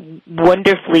it's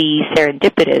wonderfully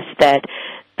serendipitous that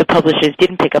the publishers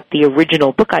didn't pick up the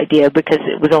original book idea, because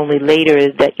it was only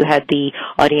later that you had the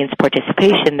audience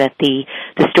participation that the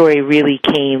story really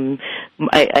came.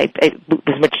 It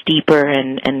was much deeper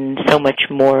and so much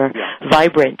more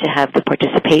vibrant to have the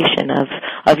participation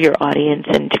of your audience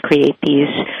and to create these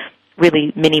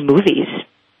really mini movies.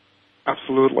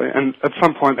 Absolutely, and at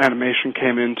some point animation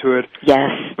came into it. Yes,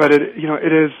 but it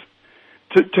is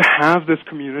to have this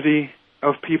community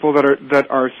of people that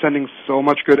are sending so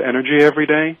much good energy every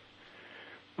day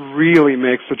really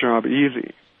makes the job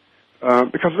easy.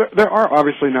 Because there are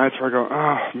obviously nights where I go,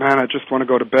 oh man, I just want to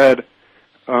go to bed.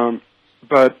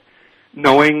 But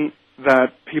knowing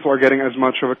that people are getting as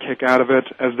much of a kick out of it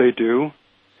as they do,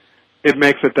 it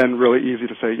makes it then really easy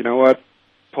to say, you know what,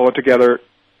 pull it together,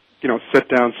 sit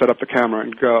down, set up the camera,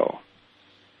 and go.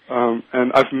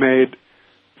 And I've made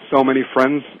so many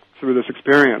friends through this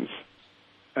experience,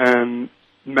 and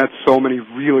met so many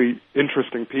really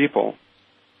interesting people.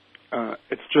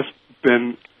 It's just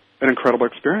been an incredible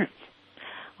experience.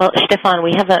 Well, Stefan,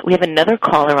 we have another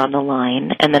caller on the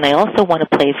line, and then I also want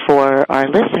to play for our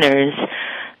listeners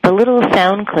the little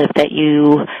sound clip that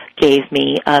you gave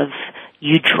me of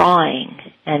you drawing,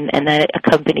 and that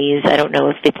accompanies, I don't know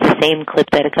if it's the same clip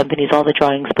that accompanies all the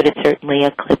drawings, but it's certainly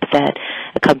a clip that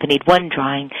accompanied one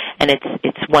drawing, and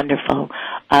it's wonderful.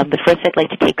 But first I'd like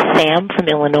to take Sam from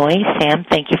Illinois. Sam,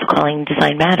 thank you for calling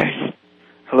Design Matters.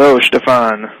 Hello,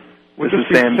 Stefan. This is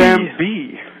Sam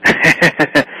B.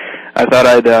 I thought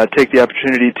I'd take the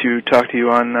opportunity to talk to you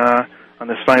on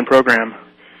this fine program.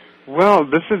 Well,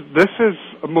 this is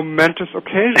a momentous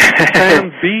occasion.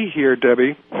 Sam B. here,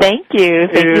 Debbie. Thank you.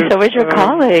 Thank you so much for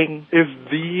calling. Is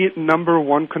the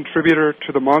 #1 contributor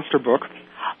to the Monster book.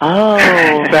 Oh,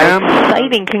 Sam,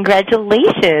 exciting.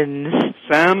 Congratulations.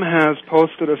 Sam has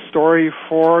posted a story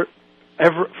for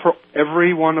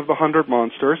every one of the 100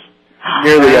 monsters.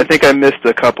 Nearly. I think I missed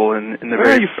a couple in the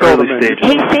very early stages.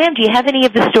 Hey, Sam, do you have any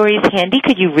of the stories handy?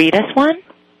 Could you read us one?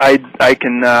 I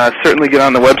can certainly get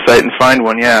on the website and find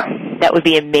one, yeah. That would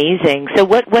be amazing. So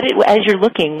as you're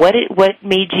looking, what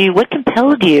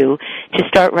compelled you to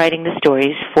start writing the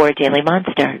stories for Daily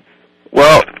Monster?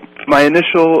 Well, my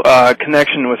initial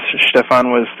connection with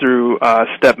Stefan was through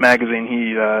Step Magazine.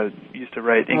 He used to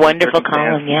write English wonderful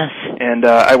column, yes. And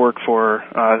I work for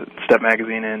Step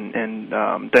Magazine and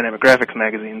Dynamic Graphics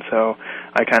Magazine, so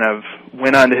I kind of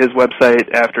went onto his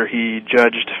website after he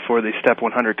judged for the Step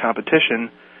 100 competition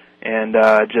and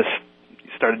just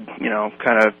started,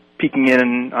 kind of peeking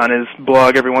in on his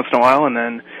blog every once in a while, and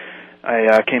then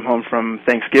I came home from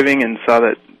Thanksgiving and saw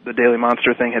that the Daily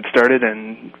Monster thing had started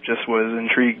and just was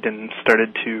intrigued and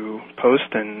started to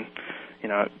post, and,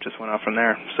 it just went off from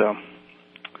there. So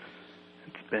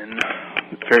it's been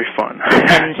very fun.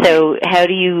 And so how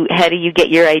do you get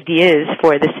your ideas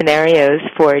for the scenarios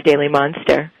for Daily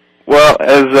Monster? Well,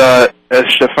 as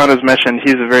Stefan has mentioned,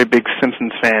 he's a very big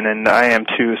Simpsons fan, and I am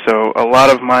too. So a lot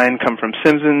of mine come from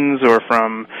Simpsons or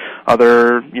from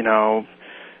other,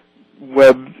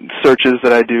 web searches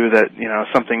that I do that,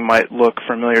 something might look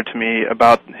familiar to me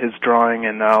about his drawing,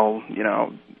 and I'll,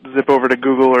 zip over to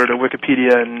Google or to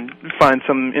Wikipedia and find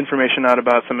some information out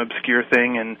about some obscure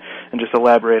thing and just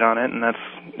elaborate on it. And that's,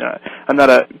 I'm not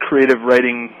a creative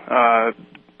writing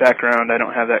background. I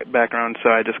don't have that background, so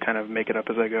I just kind of make it up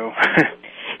as I go.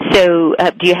 So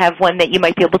do you have one that you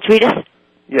might be able to read us?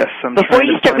 Yes. Before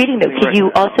you start reading, though, could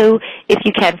you also, if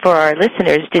you can for our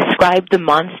listeners, describe the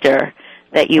monster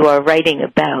that you are writing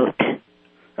about?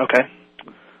 Okay.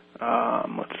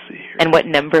 Let's see here. And what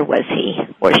number was he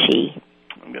or she?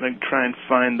 I'm going to try and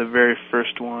find the very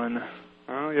first one.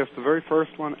 Oh, yes, the very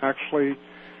first one actually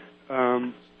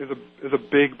is a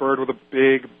big bird with a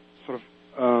big sort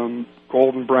of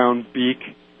golden brown beak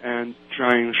and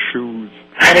giant shoes.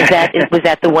 And was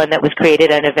that the one that was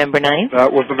created on November 9th?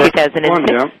 That was the very 2006? one,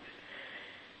 yeah.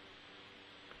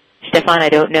 Stefan, I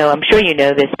don't know, I'm sure you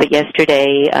know this, but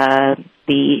yesterday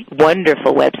the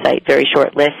wonderful website, Very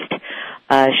Short List,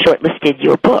 shortlisted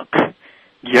your book.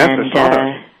 Yes, and, I saw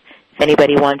that. If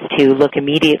anybody wants to look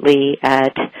immediately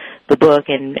at the book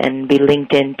and be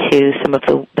linked into some of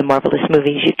the marvelous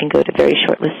movies, you can go to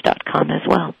veryshortlist.com as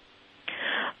well.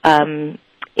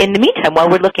 In the meantime, while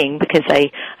we're looking, because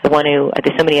I want to,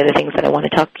 there's so many other things that I want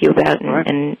to talk to you about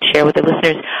and share with the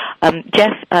listeners.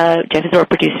 Jeff is our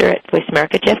producer at Voice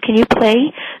America. Jeff, can you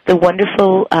play the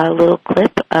wonderful little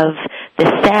clip of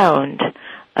the sound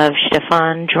of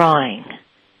Stefan drawing?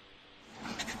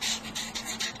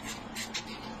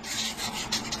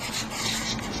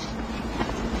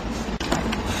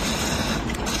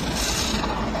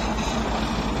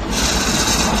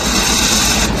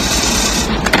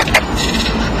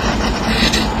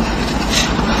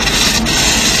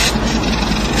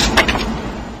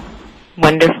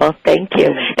 Wonderful. Thank you.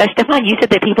 Now, Stefan, you said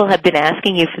that people have been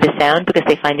asking you for the sound because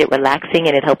they find it relaxing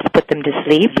and it helps put them to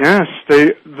sleep. Yes,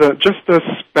 just the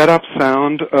sped up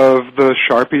sound of the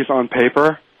Sharpies on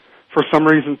paper, for some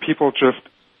reason people just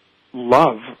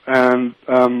love. And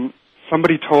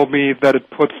somebody told me that it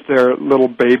puts their little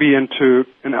baby into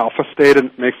an alpha state and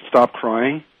makes it stop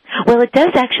crying. Well, it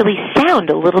does actually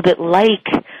sound a little bit like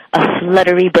a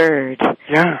fluttery bird.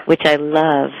 Yeah. Which I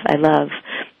love. I love.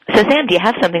 So, Sam, do you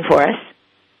have something for us?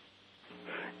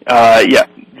 Yeah.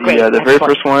 Great. The very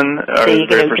first one, or the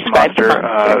very first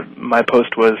monster, my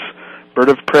post was, Bird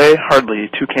of Prey, hardly.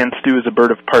 Toucan Stew is a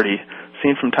bird of party.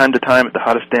 Seen from time to time at the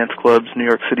hottest dance clubs New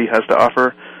York City has to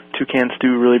offer, Toucan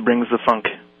Stew really brings the funk.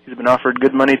 He's been offered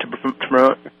good money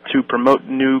to promote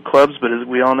new clubs, but as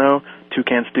we all know,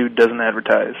 Toucan Stew doesn't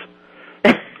advertise.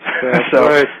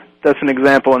 That's an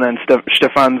example, and then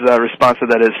Stefan's response to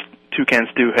that is, Toucan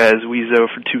Stew has Weezo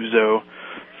for Tuzo.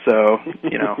 So,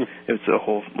 it's a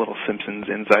whole little Simpsons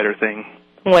insider thing.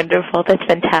 Wonderful. That's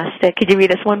fantastic. Could you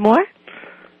read us one more?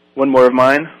 One more of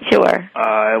mine? Sure.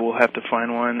 I will have to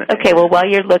find one. Okay, well, while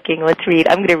you're looking, let's read.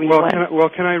 I'm going to read one.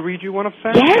 Can I read you one of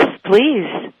Sam? Yes,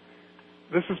 please.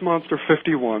 This is Monster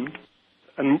 51.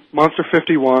 And Monster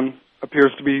 51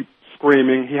 appears to be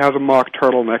screaming. He has a mock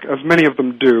turtleneck, as many of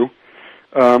them do.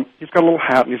 He's got a little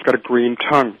hat and he's got a green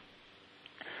tongue.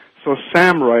 So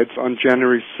Sam writes on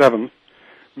January 7th,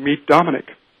 meet Dominic.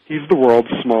 He's the world's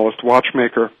smallest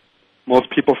watchmaker. Most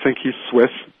people think he's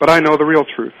Swiss, but I know the real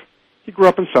truth. He grew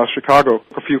up in South Chicago,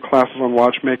 took a few classes on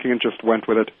watchmaking, and just went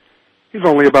with it. He's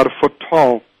only about a foot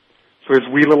tall, so his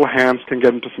wee little hands can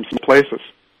get into some places.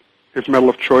 His metal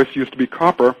of choice used to be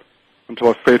copper, until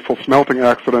a fateful smelting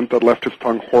accident that left his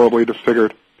tongue horribly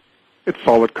disfigured. It's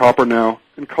solid copper now,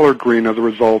 and colored green as a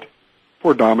result.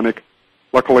 Poor Dominic.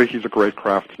 Luckily, he's a great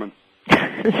craftsman.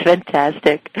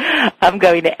 Fantastic. I'm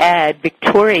going to add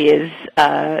Victoria's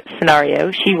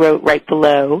scenario. She wrote right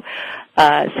below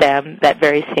Sam that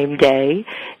very same day,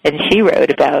 and she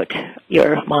wrote about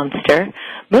your monster.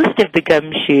 Most of the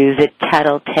gumshoes at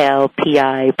Tattletale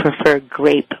PI prefer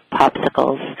grape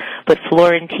popsicles, but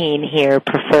Florentine here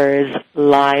prefers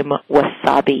lime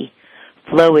wasabi.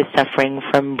 Flo is suffering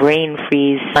from brain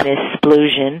freeze sinus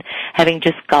explosion, having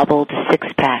just gobbled a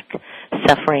six-pack.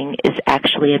 Suffering is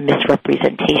actually a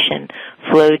misrepresentation.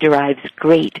 Flo derives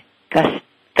great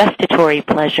gustatory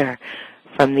pleasure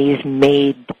from these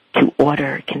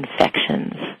made-to-order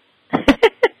confections.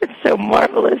 So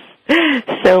marvelous.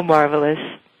 So marvelous.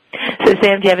 So,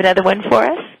 Sam, do you have another one for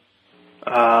us?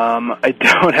 I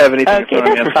don't have anything. Okay,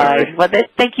 that's fine. Well,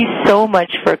 thank you so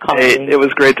much for calling. Hey, it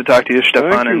was great to talk to you,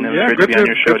 Stefan, and it was great to be on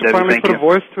your show, Debbie. Finally Thank put you. a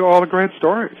voice to all the great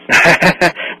stories.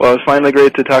 Well, it's finally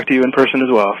great to talk to you in person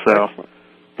as well. So,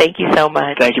 thank you so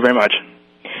much. Thank you very much.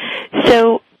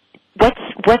 So,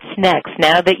 what's next?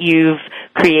 Now that you've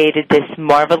created this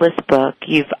marvelous book,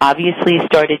 you've obviously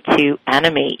started to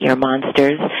animate your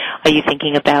monsters. Are you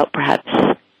thinking about perhaps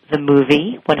the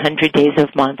movie, 100 Days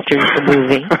of Monsters, the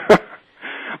movie?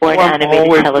 Or an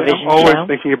animated television show? I'm always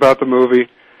thinking about the movie.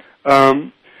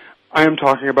 I am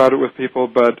talking about it with people,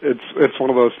 but it's one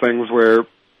of those things where,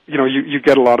 you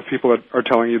get a lot of people that are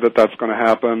telling you that that's going to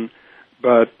happen,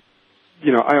 but,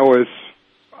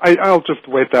 I'll just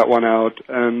wait that one out,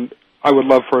 and I would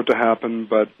love for it to happen,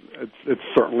 but it's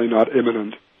certainly not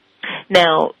imminent.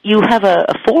 Now, you have a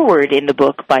foreword in the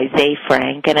book by Zay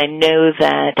Frank, and I know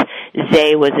that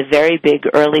Zay was a very big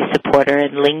early supporter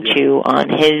and linked you on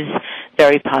his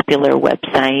very popular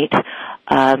website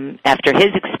after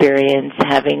his experience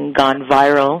having gone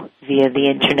viral via the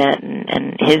Internet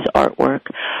and his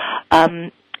artwork.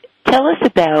 Tell us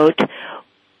about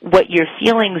what your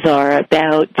feelings are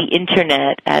about the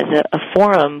Internet as a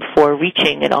forum for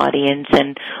reaching an audience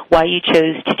and why you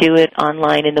chose to do it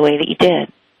online in the way that you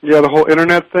did. Yeah, the whole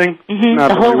Internet thing? Mm-hmm,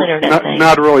 the whole Internet thing.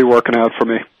 Not really working out for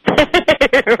me.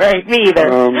 Right, me either.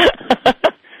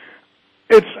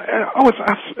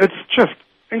 It's just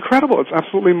incredible. It's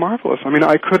absolutely marvelous. I mean,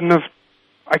 I couldn't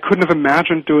have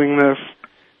imagined doing this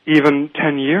even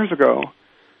 10 years ago.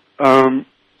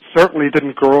 Certainly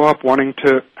didn't grow up wanting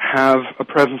to have a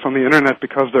presence on the Internet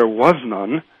because there was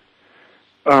none.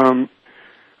 I'm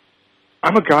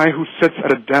a guy who sits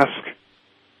at a desk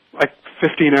like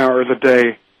 15 hours a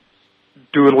day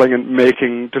doodling and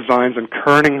making designs and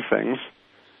kerning things.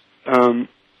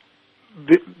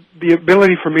 The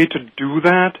ability for me to do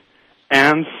that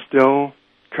and still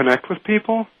connect with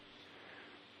people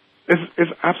is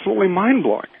absolutely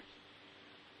mind-blowing.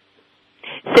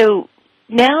 So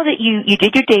now that you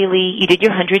did your daily, you did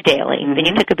your 100 daily, then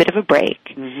you took a bit of a break,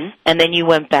 and then you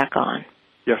went back on.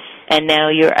 Yes. And now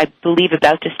you're, I believe,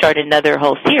 about to start another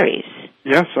whole series.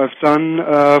 Yes, I've done,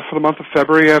 for the month of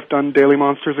February, I've done Daily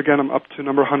Monsters again. I'm up to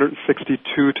number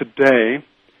 162 today.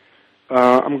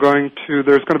 There's going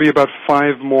to be about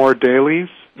 5 more dailies.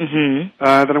 Then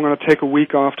I'm going to take a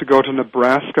week off to go to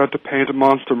Nebraska to paint a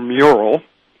monster mural.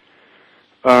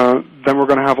 Then we're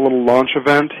going to have a little launch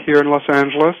event here in Los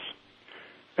Angeles.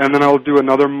 And then I'll do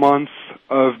another month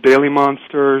of Daily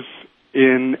Monsters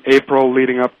in April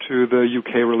leading up to the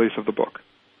UK release of the book.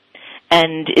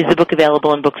 And is the book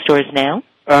available in bookstores now?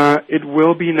 It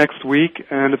will be next week,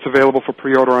 and it's available for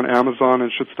pre-order on Amazon and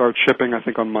should start shipping, I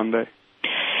think, on Monday.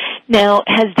 Now,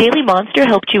 has Daily Monster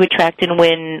helped you attract and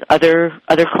win other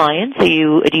clients? Are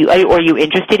you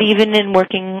interested even in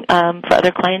working for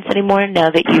other clients anymore now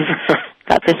that you've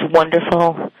got this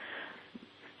wonderful...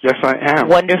 Yes, I am.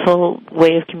 Wonderful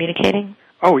way of communicating?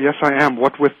 Oh, yes, I am.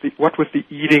 What with the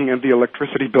eating and the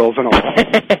electricity bills and all.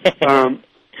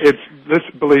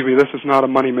 Believe me, this is not a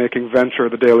money-making venture,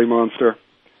 the Daily Monster.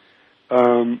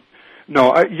 No,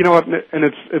 you know what, and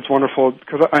it's wonderful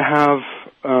because I have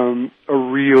a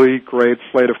really great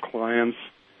slate of clients.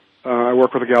 I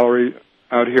work with a gallery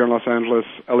out here in Los Angeles,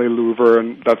 L.A. Louvre,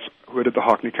 and that's who I did the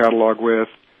Hockney catalog with.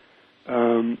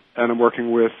 And I'm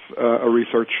working with a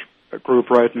research group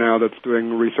right now that's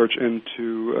doing research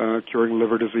into curing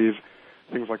liver disease,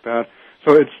 things like that.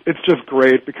 So it's just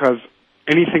great because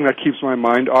anything that keeps my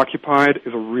mind occupied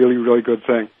is a really, really good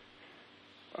thing.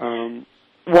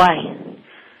 Why?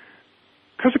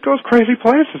 Because it goes crazy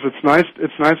places. It's nice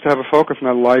to have a focus, and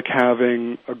I like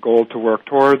having a goal to work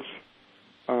towards.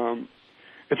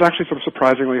 It's actually sort of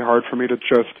surprisingly hard for me to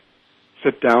just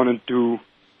sit down and do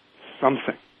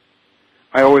something.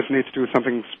 I always need to do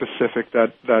something specific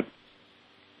that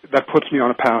puts me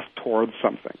on a path towards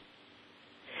something.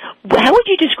 How would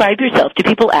you describe yourself? Do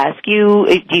people ask you,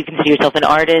 do you consider yourself an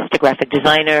artist, a graphic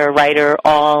designer, a writer,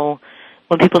 all?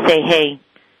 When people say, hey,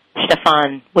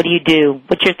 Stefan, what do you do?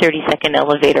 What's your 30-second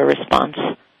elevator response?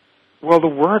 Well, the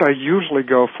word I usually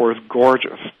go for is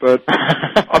gorgeous, but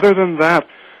other than that,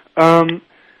 I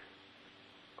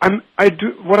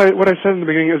do what I said in the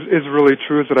beginning is really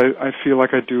true. Is that I feel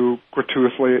like I do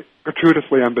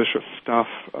gratuitously ambitious stuff.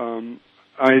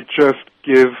 I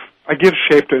give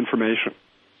shape to information.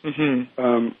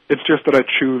 It's just that I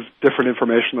choose different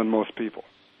information than most people.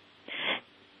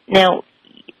 Now,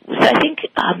 so I think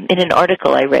in an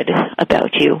article I read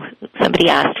about you, somebody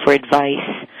asked for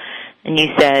advice and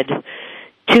you said,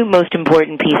 2 most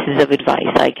important pieces of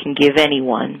advice I can give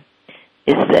anyone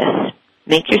is this: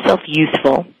 make yourself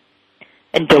useful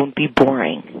and don't be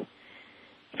boring.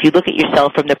 If you look at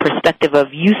yourself from the perspective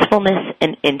of usefulness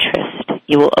and interest,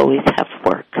 you will always have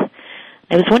work.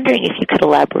 I was wondering if you could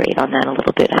elaborate on that a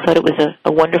little bit. I thought it was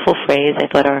a wonderful phrase. I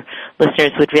thought our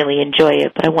listeners would really enjoy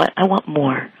it, but I want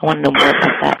more. I want to know more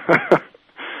about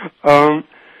that.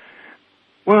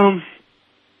 Well,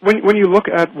 when you look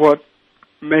at what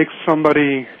makes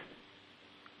somebody,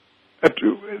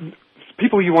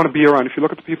 people you want to be around, if you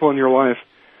look at the people in your life,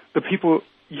 the people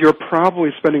you're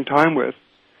probably spending time with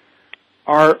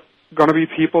are going to be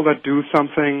people that do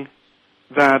something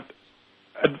that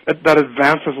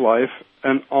advances life,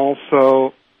 and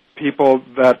also people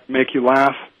that make you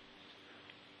laugh.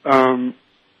 And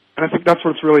I think that's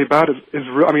what it's really about. I'm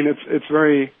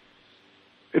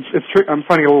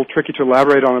finding it a little tricky to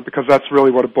elaborate on it, because that's really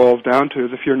what it boils down to.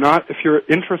 Is if you're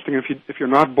interesting, if you're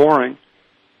not boring,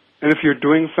 and if you're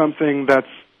doing something that's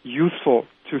useful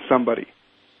to somebody,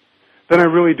 then I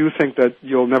really do think that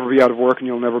you'll never be out of work and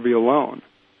you'll never be alone.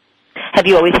 Have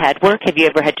you always had work? Have you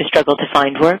ever had to struggle to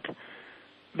find work?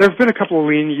 There's been a couple of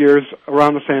lean years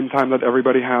around the same time that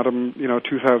everybody had them,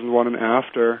 2001 and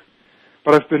after.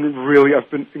 But I've been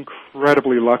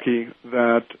incredibly lucky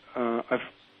that I've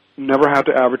never had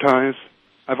to advertise.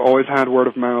 I've always had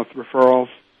word-of-mouth referrals,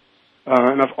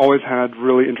 and I've always had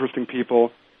really interesting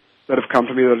people that have come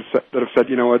to me that have said,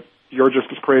 you know what, you're just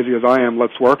as crazy as I am,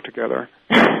 let's work together.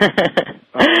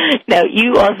 Now,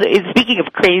 you also, speaking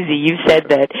of crazy, you said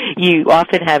that you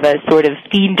often have a sort of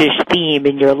fiendish theme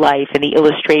in your life, and the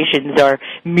illustrations are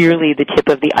merely the tip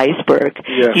of the iceberg.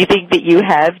 Yeah. Do you think that you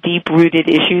have deep-rooted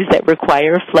issues that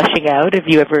require fleshing out? Have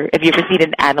you ever seen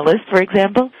an analyst, for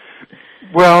example?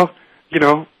 Well,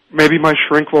 maybe my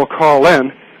shrink will call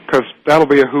in, because that'll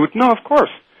be a hoot. No, of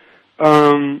course.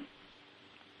 Hey,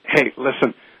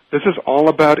 listen, this is all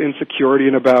about insecurity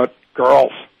and about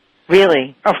girls.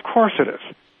 Really? Of course it is.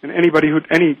 And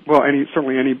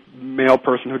certainly any male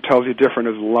person who tells you different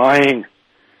is lying.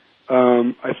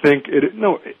 I think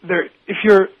if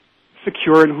you're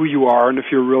secure in who you are, and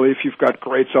if you've got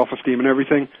great self-esteem and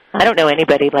everything. I don't know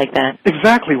anybody like that.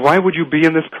 Exactly. Why would you be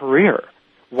in this career?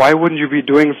 Why wouldn't you be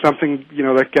doing something,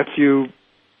 that gets you,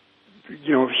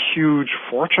 huge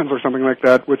fortunes or something like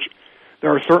that, which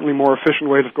there are certainly more efficient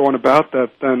ways of going about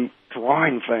that than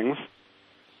drawing things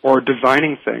or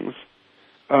designing things.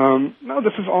 No,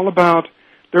 this is all about,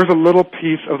 there's a little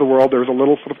piece of the world, there's a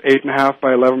little sort of 8.5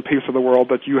 by 11 piece of the world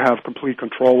that you have complete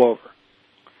control over.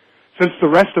 Since the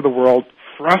rest of the world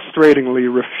frustratingly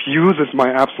refuses my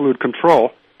absolute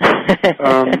control,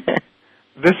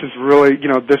 this is really,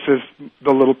 this is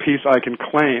the little piece I can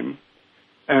claim,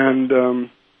 and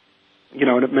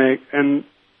and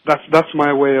that's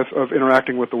my way of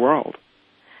interacting with the world.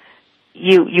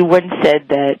 You once said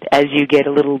that as you get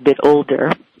a little bit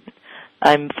older,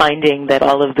 I'm finding that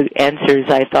all of the answers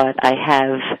I thought I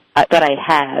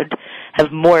had have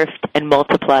morphed and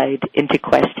multiplied into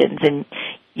questions, and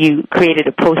you created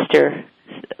a poster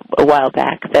a while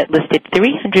back that listed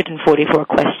 344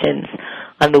 questions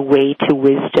on the way to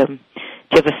wisdom.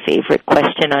 Do you have a favorite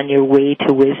question on your way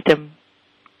to wisdom?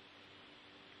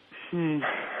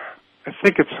 I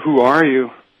think it's who are you?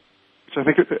 Which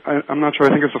I'm not sure. I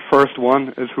think it's the first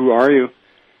one is who are you?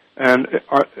 And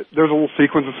there's a little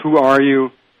sequence of who are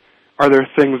you? Are there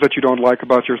things that you don't like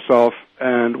about yourself,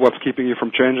 and what's keeping you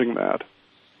from changing that?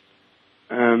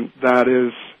 And that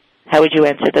is... How would you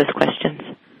answer those questions?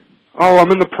 Oh, I'm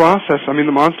in the process. I mean,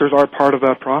 the monsters are part of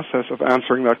that process of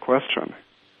answering that question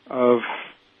of,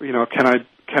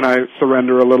 can I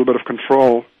surrender a little bit of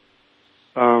control,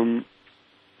 and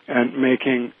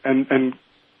making and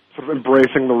sort of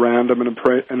embracing the random and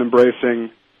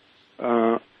embracing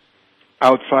not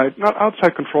outside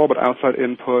control, but outside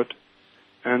input,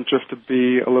 and just to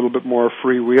be a little bit more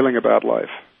freewheeling about life.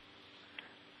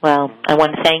 Well, I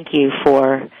want to thank you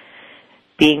for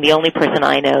being the only person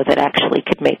I know that actually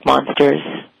could make monsters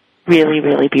really,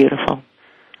 really beautiful.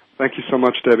 Thank you so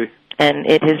much, Debbie. And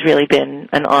it has really been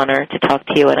an honor to talk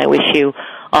to you, and I wish you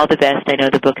all the best. I know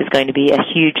the book is going to be a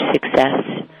huge success.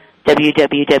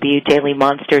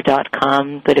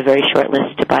 www.dailymonster.com. Go to very short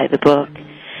list to buy the book.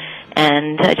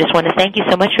 And I just want to thank you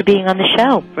so much for being on the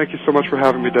show. Thank you so much for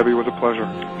having me, Debbie. It was a pleasure.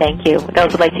 Thank you. I'd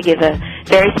also like to give a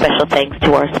very special thanks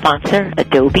to our sponsor,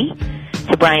 Adobe,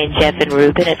 to Brian, Jeff, and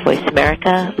Ruben at Voice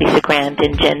America, Lisa Grant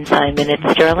and Jen Simon at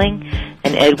Sterling,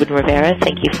 and Edwin Rivera.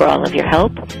 Thank you for all of your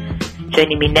help.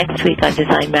 Joining me next week on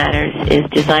Design Matters is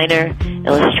designer,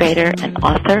 illustrator, and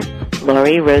author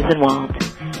Laurie Rosenwald.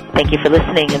 Thank you for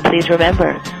listening, and please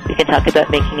remember, we can talk about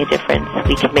making a difference,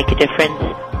 we can make a difference,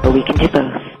 or we can do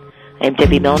both. I am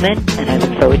Debbie Millman, and I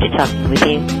look forward to talking with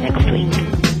you next week.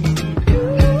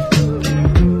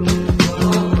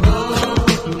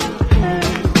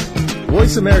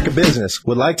 Voice America Business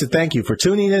would like to thank you for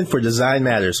tuning in for Design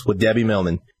Matters with Debbie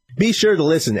Millman. Be sure to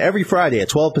listen every Friday at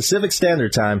 12 Pacific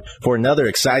Standard Time for another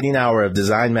exciting hour of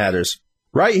Design Matters,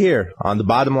 right here on the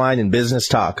Bottom Line in Business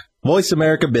Talk, Voice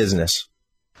America Business.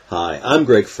 Hi, I'm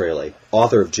Greg Fraley,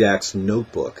 author of Jack's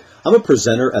Notebook. I'm a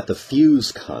presenter at the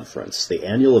Fuse Conference, the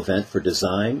annual event for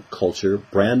design, culture,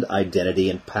 brand identity,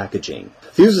 and packaging.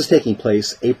 Fuse is taking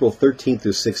place April 13th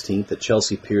through 16th at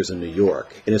Chelsea Piers in New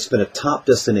York, and it's been a top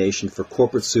destination for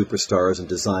corporate superstars and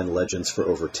design legends for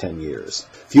over 10 years.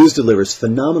 Fuse delivers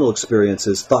phenomenal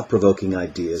experiences, thought-provoking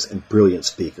ideas, and brilliant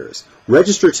speakers.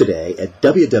 Register today at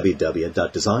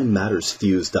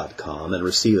www.designmattersfuse.com and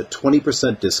receive a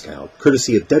 20% discount,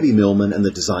 courtesy of Debbie Millman and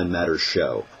the Design Matters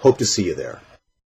Show. Hope to see you there.